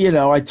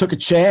I took a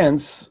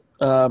chance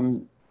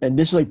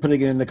initially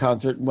putting it in the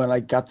concert. When I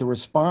got the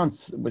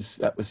response,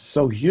 that was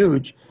so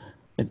huge,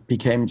 it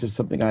became just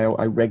something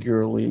I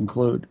regularly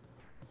include.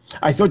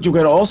 I thought you were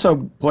going to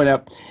also point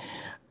out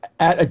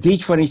at a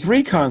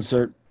D23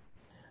 concert,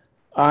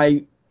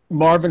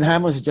 Marvin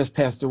Hamlisch had just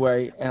passed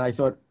away, and I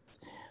thought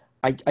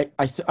I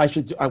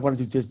want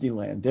to do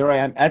Disneyland. There I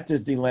am at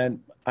Disneyland,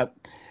 and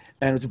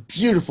it was a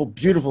beautiful,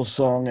 beautiful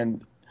song,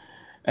 and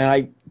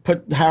I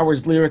put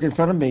Howard's lyric in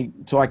front of me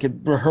so I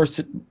could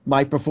rehearse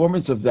my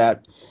performance of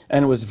that.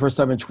 And it was the first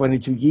time in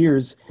 22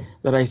 years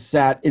that I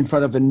sat in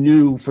front of a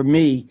new, for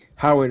me,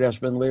 Howard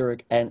Ashman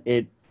lyric, and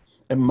it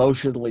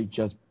emotionally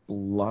just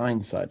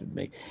blindsided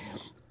me.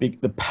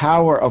 The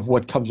power of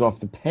what comes off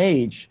the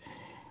page,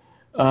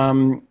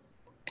 and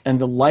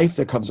the life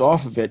that comes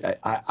off of it,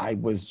 I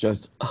was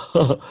just,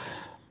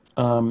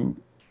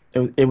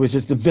 it was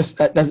just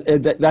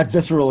that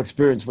visceral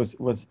experience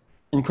was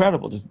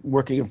incredible, just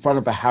working in front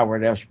of a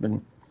Howard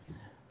Ashman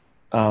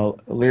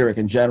lyric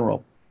in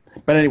general.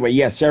 But anyway,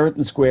 yes,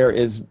 Sheridan Square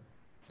is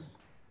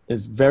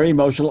very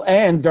emotional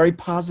and very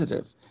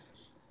positive.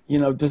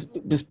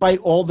 Despite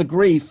all the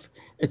grief,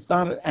 it's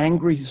not an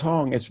angry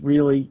song. It's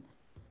really,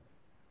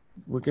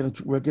 we're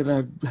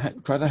gonna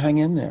try to hang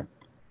in there,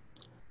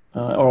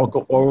 or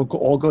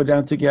all go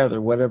down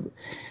together. Whatever.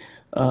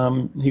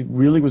 He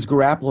really was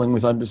grappling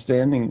with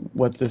understanding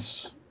what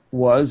this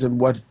was and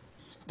what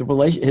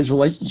his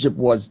relationship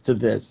was to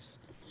this.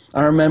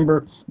 I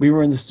remember we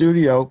were in the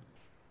studio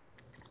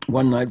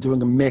one night doing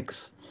a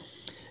mix,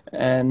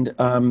 and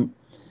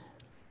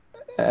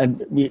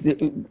we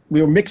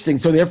were mixing.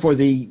 So therefore,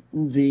 we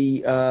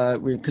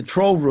were in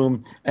control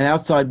room, and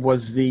outside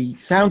was the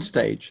sound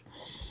stage,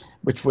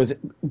 which was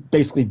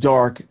basically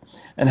dark.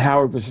 And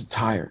Howard was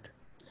tired,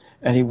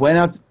 and he went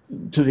out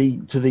to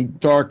the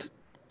dark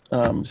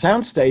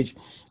sound stage,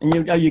 and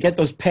you get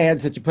those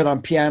pads that you put on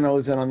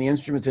pianos and on the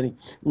instruments, and he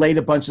laid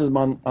a bunch of them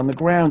on the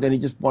ground, and he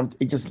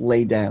just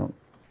lay down.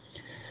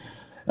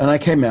 And I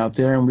came out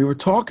there, and we were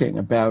talking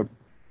about,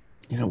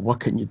 what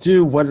can you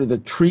do? What are the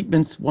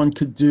treatments one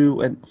could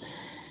do?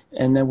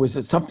 And there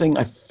was something,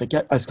 I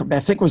forget, I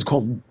think it was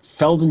called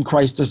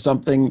Feldenkrais or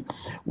something,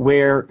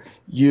 where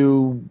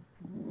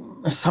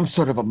some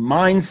sort of a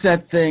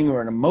mindset thing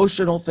or an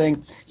emotional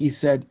thing. He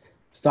said,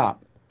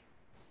 stop.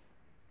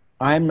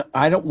 I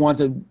don't want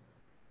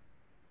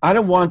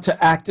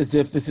to act as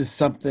if this is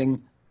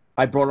something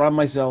I brought on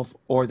myself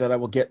or that I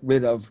will get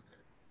rid of,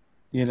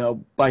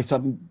 by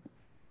some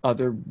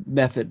other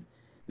method.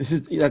 This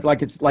is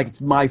like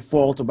it's my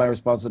fault or my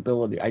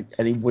responsibility.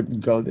 And he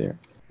wouldn't go there.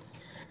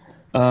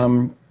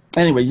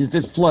 Anyway, it's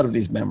a flood of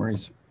these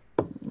memories.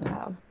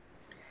 Wow.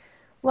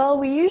 Well,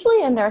 we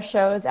usually end our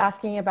shows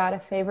asking about a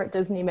favorite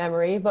Disney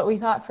memory, but we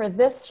thought for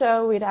this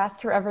show we'd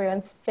ask for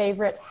everyone's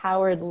favorite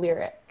Howard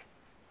lyric.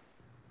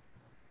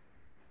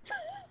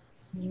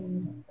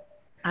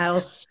 I'll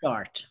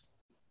start.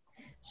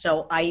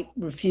 So I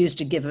refuse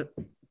to give a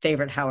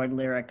favorite Howard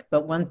lyric,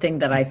 but one thing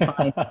that I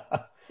find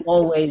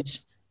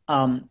always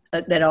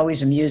that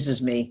always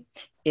amuses me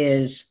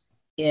is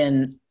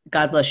in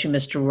God Bless You,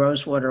 Mr.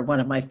 Rosewater, one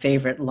of my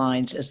favorite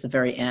lines is the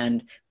very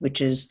end, which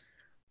is,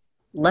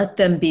 let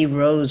them be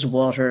rose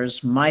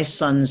waters, my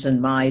sons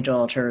and my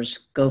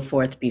daughters, go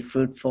forth, be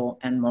fruitful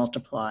and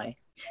multiply.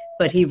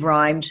 but he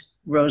rhymed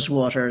Rose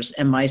Waters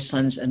and My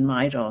Sons and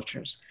My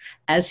Daughters,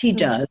 as he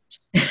does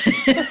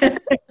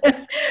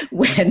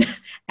when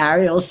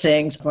Ariel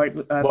sings.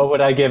 What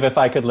would I give if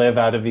I could live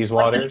out of these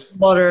waters?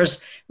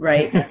 Waters,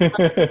 right.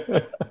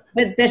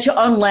 That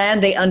on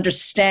land they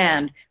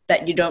understand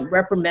that you don't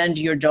reprimand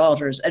your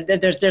daughters.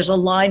 There's a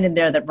line in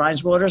there that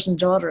rhymes waters and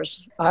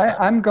daughters.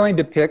 I'm going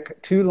to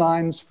pick 2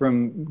 lines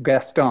from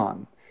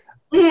Gaston.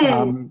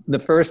 The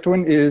first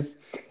one is,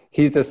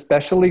 he's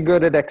especially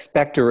good at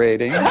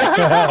expectorating.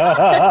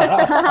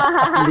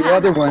 The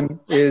other one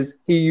is,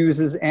 he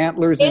uses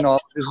antlers in all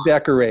of his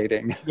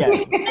decorating.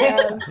 Yes.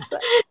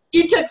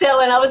 You took that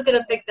one. I was going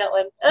to pick that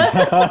one.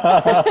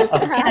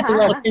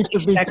 It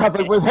should be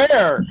covered with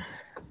hair.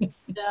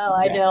 No,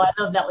 I know. I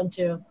love that one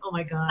too. Oh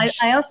my gosh.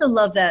 I also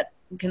love that.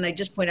 Can I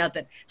just point out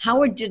that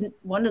Howard didn't,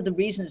 one of the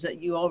reasons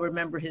that you all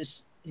remember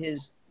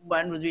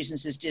one of the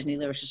reasons his Disney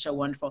lyrics are so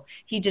wonderful,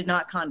 he did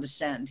not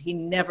condescend. He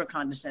never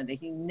condescended.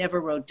 He never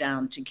wrote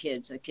down to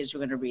kids that kids were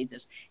going to read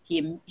this.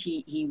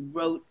 He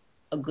wrote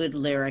a good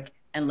lyric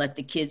and let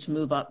the kids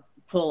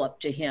pull up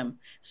to him.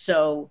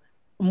 So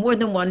more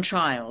than one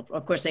child,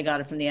 of course they got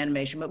it from the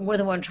animation, but more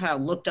than one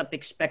child looked up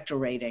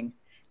expectorating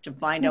to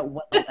find out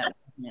what that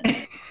meant.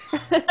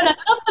 And I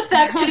love the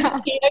fact too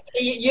that he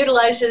actually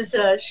utilizes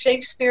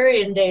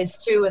Shakespearean days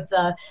too with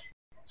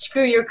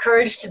screw your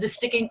courage to the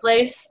sticking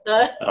place.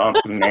 Oh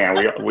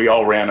man, we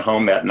all ran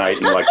home that night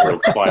and like were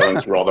filing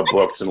through all the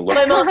books and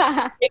My looked.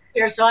 mom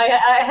Shakespeare, so I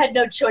had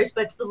no choice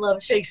but to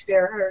love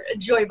Shakespeare or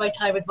enjoy my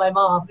time with my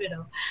mom. You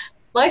know,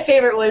 my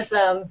favorite was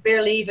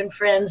Barely Even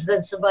Friends,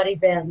 Then Somebody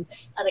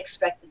Bends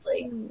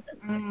Unexpectedly.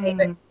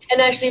 And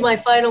actually, my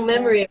final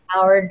memory of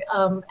Howard,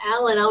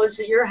 Alan, I was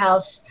at your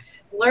house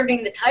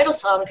learning the title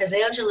song because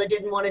Angela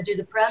didn't want to do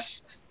the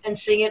press and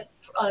sing it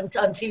on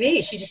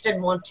TV. She just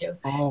didn't want to.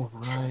 Oh,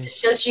 right.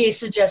 So she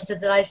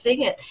suggested that I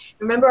sing it.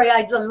 Remember,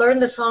 I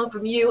learned the song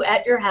from you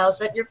at your house,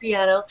 at your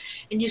piano,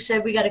 and you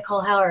said, we got to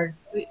call Howard.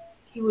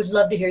 He would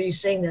love to hear you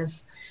sing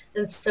this.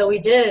 And so we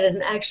did,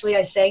 and actually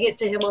I sang it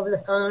to him over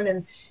the phone,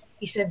 and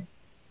he said,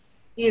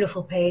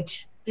 beautiful,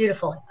 Paige,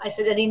 beautiful. I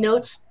said, any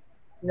notes?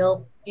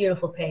 No,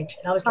 beautiful, Paige.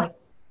 And I was like,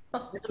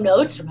 no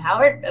notes from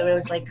Howard? I mean, it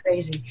was like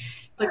crazy.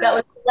 But that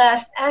was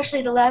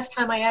the last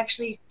time I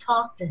actually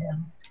talked to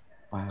him.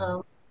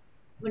 Wow.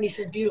 When he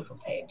said beautiful,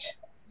 Paige.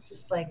 It's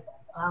just like,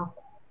 wow.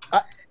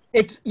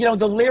 It's,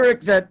 the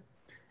lyric that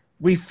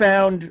we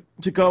found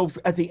to go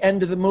at the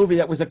end of the movie,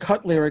 that was a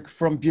cut lyric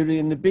from Beauty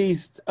and the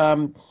Beast.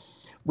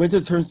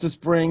 Winter turns to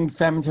spring,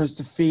 famine turns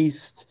to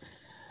feast.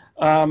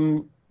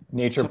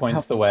 Nature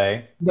points the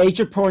way.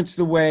 Nature points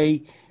the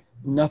way,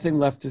 nothing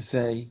left to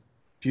say,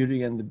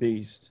 Beauty and the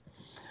Beast.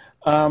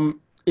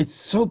 It's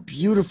so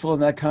beautiful in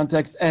that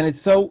context, and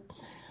it's so,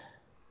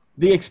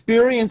 the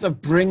experience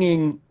of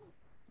bringing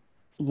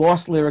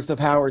lost lyrics of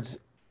Howard's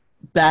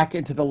back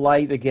into the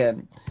light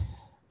again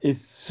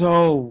is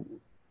so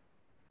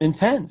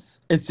intense.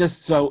 It's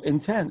just so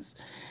intense.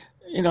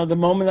 The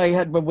moment I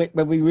had when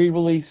we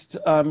re-released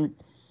the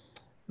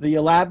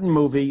Aladdin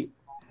movie,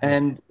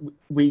 and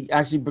we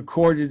actually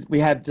recorded, we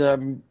had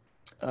the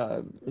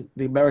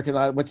American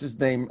Idol, what's his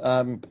name?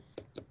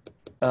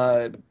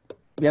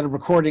 We had a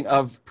recording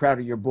of Proud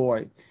of Your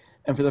Boy.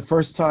 And for the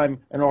first time,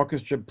 an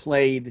orchestra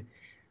played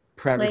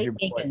Proud of Your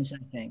Boy. Clay Aikens, I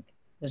think.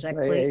 Was that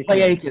Clay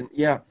Aiken,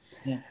 yeah.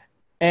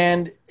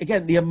 And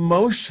again, the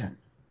emotion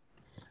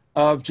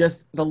of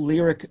just the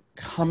lyric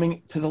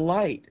coming to the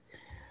light.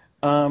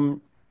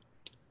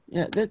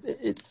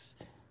 It's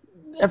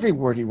every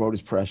word he wrote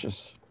is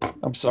precious.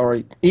 I'm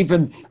sorry.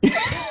 Even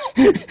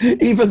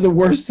the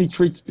worst he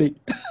treats me.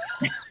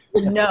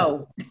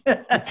 No.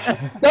 No,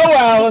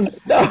 Alan,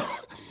 no.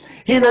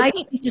 Can I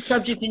change the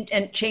subject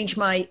and change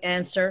my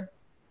answer?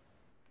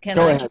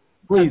 Go ahead.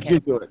 Please, okay. You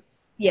do it.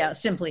 Yeah,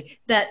 simply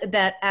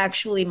that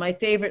actually my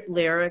favorite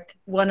lyric,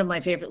 one of my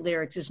favorite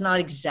lyrics, is not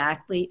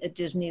exactly a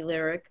Disney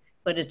lyric,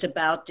 but it's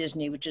about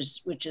Disney, which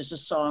is a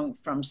song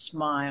from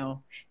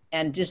Smile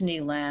and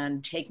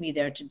Disneyland. Take me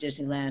there to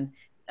Disneyland.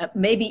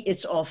 Maybe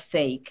it's all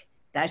fake.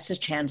 That's a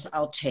chance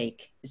I'll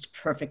take. It's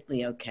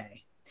perfectly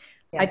okay.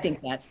 Yes.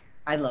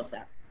 I love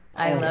that.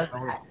 I love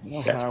that.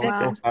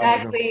 Wow.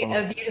 Exactly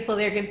a beautiful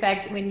lyric. In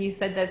fact, when you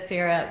said that,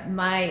 Sarah,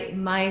 my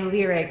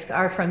lyrics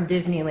are from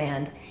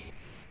Disneyland.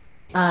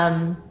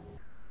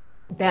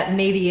 That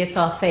maybe it's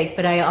all fake,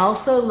 but I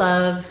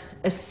also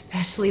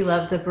especially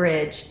love the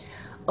bridge.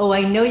 Oh,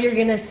 I know you're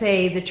gonna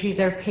say the trees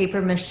are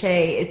paper mache.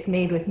 It's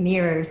made with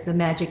mirrors, the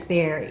magic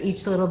there.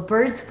 Each little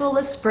bird's full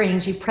of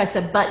springs. You press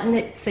a button,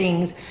 it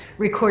sings.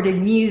 Recorded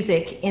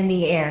music in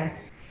the air.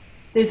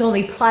 There's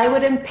only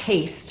plywood and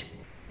paste.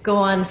 Go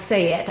on,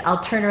 say it. I'll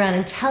turn around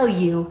and tell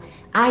you,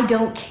 I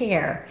don't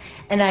care.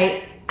 And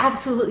I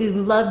absolutely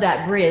love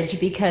that bridge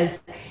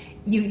because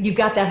you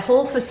got that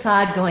whole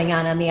facade going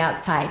on the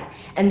outside.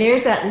 And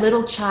there's that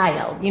little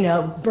child,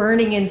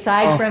 burning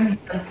inside from him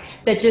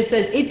that just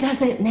says, it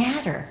doesn't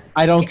matter.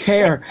 I don't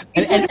care.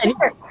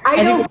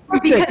 I don't care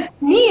because to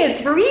me,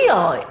 it's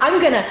real.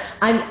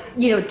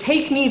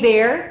 Take me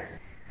there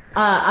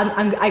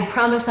I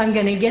promise I'm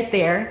going to get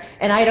there,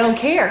 and I don't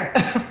care.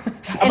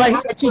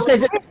 She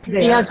says it,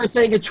 he has her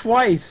saying it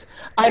twice.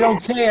 I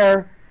don't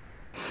care.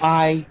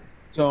 I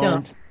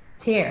don't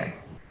care.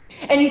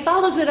 And he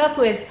follows it up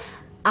with,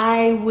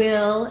 I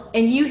will,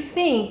 and you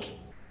think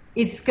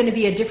it's going to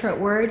be a different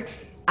word.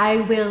 I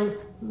will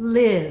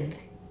live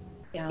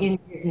in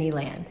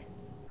Disneyland.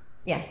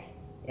 Yeah,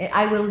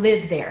 I will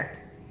live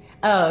there.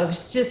 Oh, it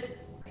was just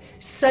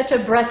such a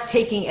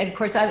breathtaking, and of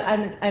course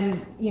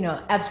I'm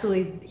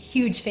absolutely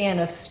huge fan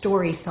of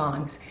story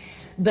songs.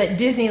 But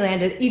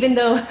Disneyland, even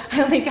though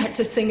I only got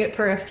to sing it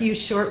for a few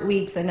short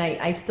weeks, and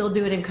I still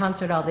do it in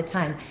concert all the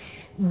time,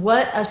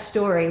 what a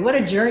story, what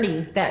a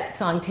journey that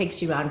song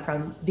takes you on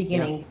from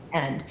beginning to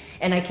end.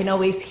 And I can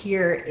always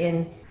hear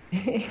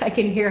I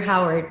can hear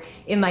Howard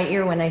in my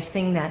ear when I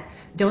sing that.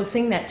 Don't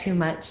sing that too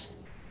much.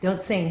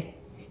 Don't sing.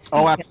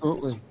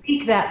 Absolutely.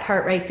 Speak that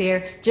part right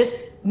there.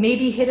 Just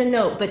maybe hit a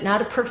note, but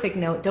not a perfect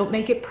note. Don't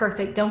make it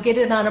perfect. Don't get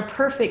it on a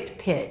perfect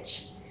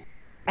pitch.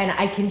 And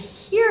I can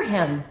hear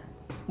him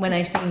when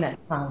I sing that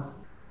song.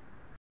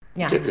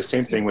 Yeah. Did the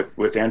same thing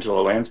with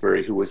Angela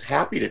Lansbury, who was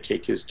happy to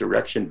take his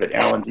direction. But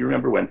Alan, do you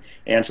remember when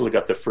Angela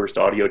got the first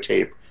audio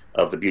tape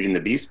of the Beauty and the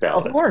Beast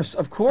ballad?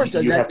 Of course.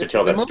 You have to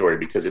tell that story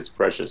because it's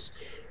precious.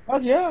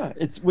 Well, yeah,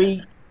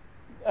 we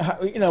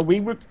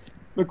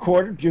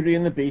recorded Beauty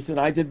and the Beast, and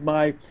I did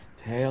my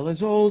tale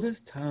as old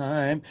as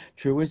time,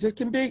 true as it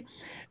can be,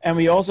 and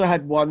we also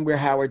had one where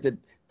Howard did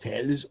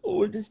tale as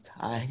old as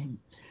time,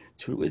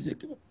 true as it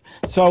can be.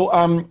 So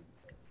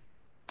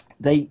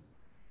we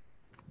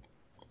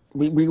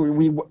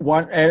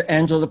want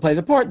Angela to play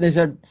the part, and they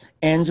said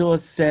Angela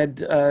said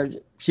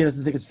she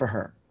doesn't think it's for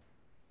her.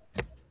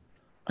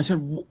 I said,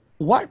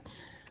 what?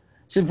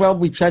 She said, well,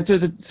 we sent her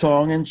the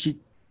song, and she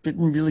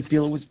didn't really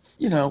feel it was,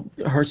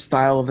 her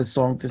style of a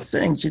song to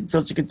sing. She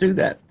felt she could do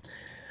that.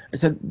 I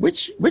said,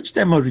 which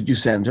demo did you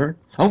send her?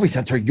 Oh, we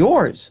sent her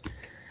yours.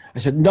 I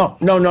said, no.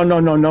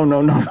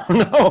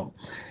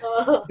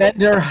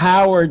 Send her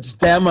Howard's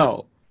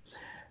demo.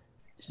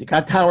 She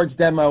got Howard's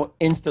demo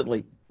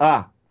instantly.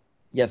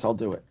 Yes, I'll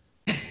do it.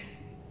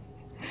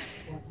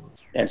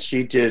 And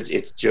she did,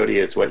 Jody,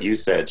 it's what you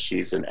said.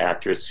 She's an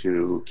actress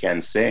who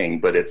can sing,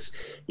 but it's,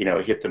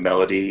 hit the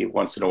melody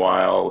once in a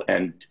while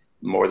and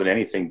more than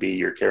anything, be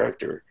your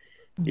character.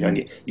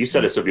 And you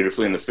said it so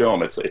beautifully in the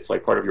film. It's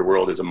like part of your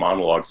world is a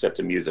monologue set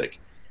to music.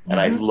 And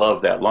I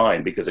love that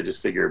line because I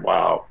just figured,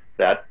 wow,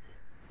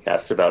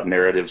 that's about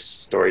narrative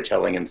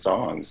storytelling and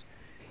songs.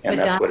 And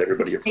that's what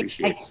everybody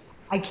appreciates.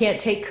 I can't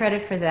take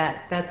credit for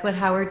that. That's what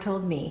Howard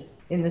told me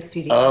in the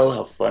studio. Oh,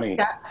 how funny.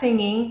 Stop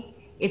singing.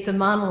 It's a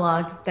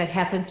monologue that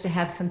happens to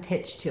have some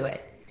pitch to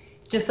it.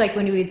 Just like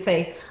when we would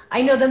say,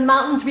 I know the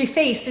mountain's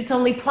refaced, it's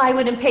only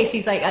plywood and paste.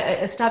 He's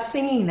like, stop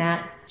singing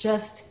that.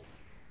 Just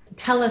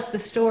tell us the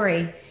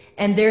story.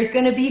 And there's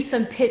going to be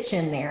some pitch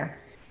in there.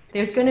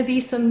 There's going to be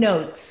some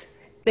notes.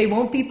 They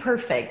won't be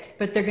perfect,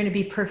 but they're going to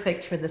be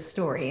perfect for the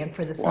story and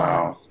for the song.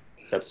 Wow,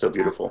 that's so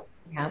beautiful.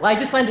 Yeah, well, I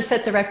just wanted to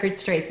set the record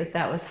straight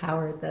that was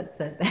Howard that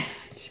said that.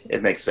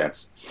 It makes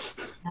sense.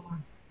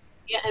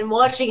 Yeah, and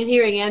watching and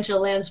hearing Angela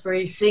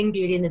Lansbury sing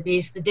Beauty and the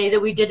Beast, the day that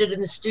we did it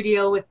in the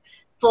studio with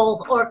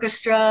full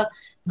orchestra,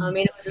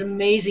 it was an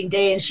amazing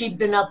day. And she'd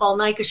been up all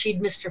night because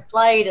she'd missed her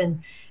flight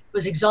and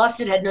was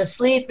exhausted, had no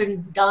sleep.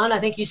 And Don, I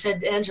think you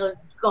said, Angela,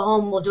 go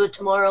home, we'll do it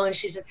tomorrow. And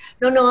she said,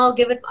 no, I'll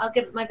give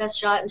it my best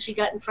shot. And she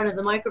got in front of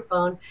the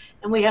microphone,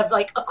 and we have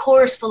like a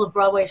chorus full of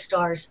Broadway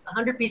stars,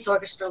 100-piece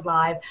orchestra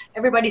live,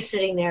 everybody's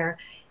sitting there.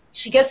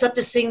 She gets up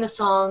to sing the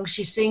song.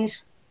 She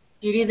sings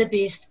Beauty and the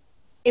Beast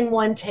in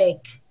one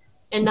take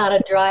and not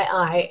a dry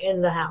eye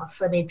in the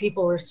house. I mean,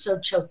 people were so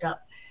choked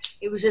up.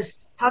 It was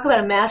just, talk about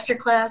a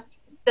masterclass.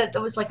 That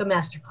was like a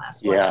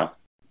masterclass. Yeah.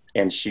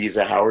 And she's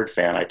a Howard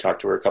fan. I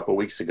talked to her a couple of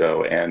weeks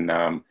ago, and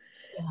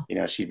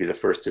she'd be the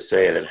first to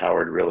say that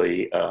Howard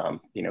really,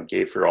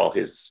 gave her all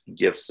his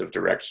gifts of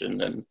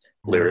direction and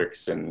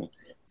lyrics and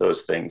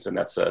those things, and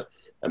that's a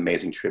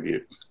amazing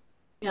tribute.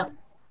 Yeah.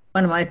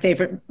 One of my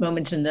favorite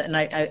moments and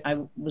I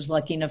was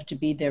lucky enough to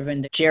be there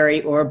when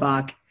Jerry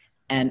Orbach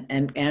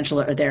and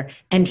Angela are there,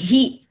 and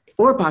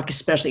Orbach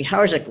especially,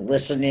 Howard's like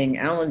listening,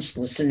 Alan's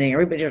listening,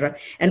 everybody,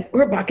 and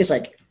Orbach is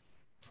like.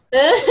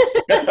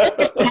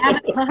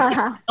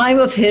 Time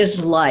of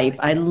his life.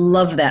 I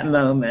love that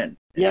moment.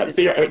 Yeah,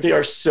 they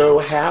are so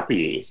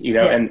happy,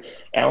 and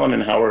Alan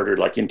and Howard are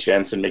like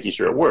intense and making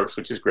sure it works,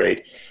 which is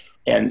great.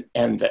 And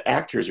the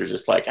actors are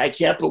just like, I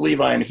can't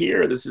believe I'm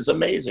here. This is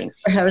amazing.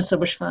 We're having so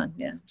much fun.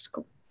 Yeah, it's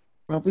cool.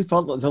 Well, we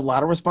felt there's a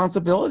lot of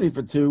responsibility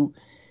for two,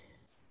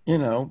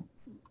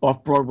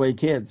 off-Broadway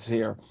kids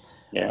here.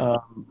 Yeah.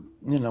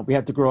 We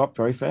had to grow up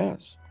very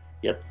fast.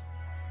 Yep.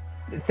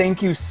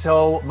 Thank you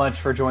so much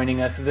for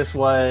joining us. This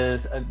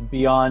was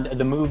beyond.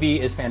 The movie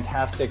is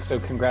fantastic. So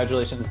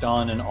congratulations,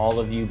 Dawn, and all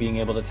of you being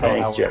able to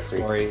tell our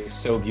story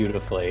so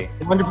beautifully.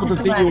 Wonderful to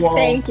see you all.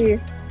 Thank you.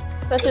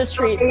 Such a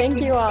treat.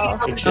 Thank you all.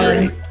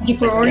 Thank you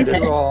for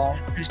ordering all.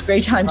 It was a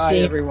great time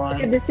seeing everyone.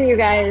 Good to see you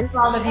guys.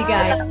 All of you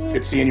guys.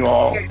 Good seeing you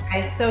all.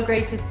 Guys, so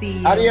great to see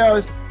you.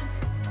 Adios.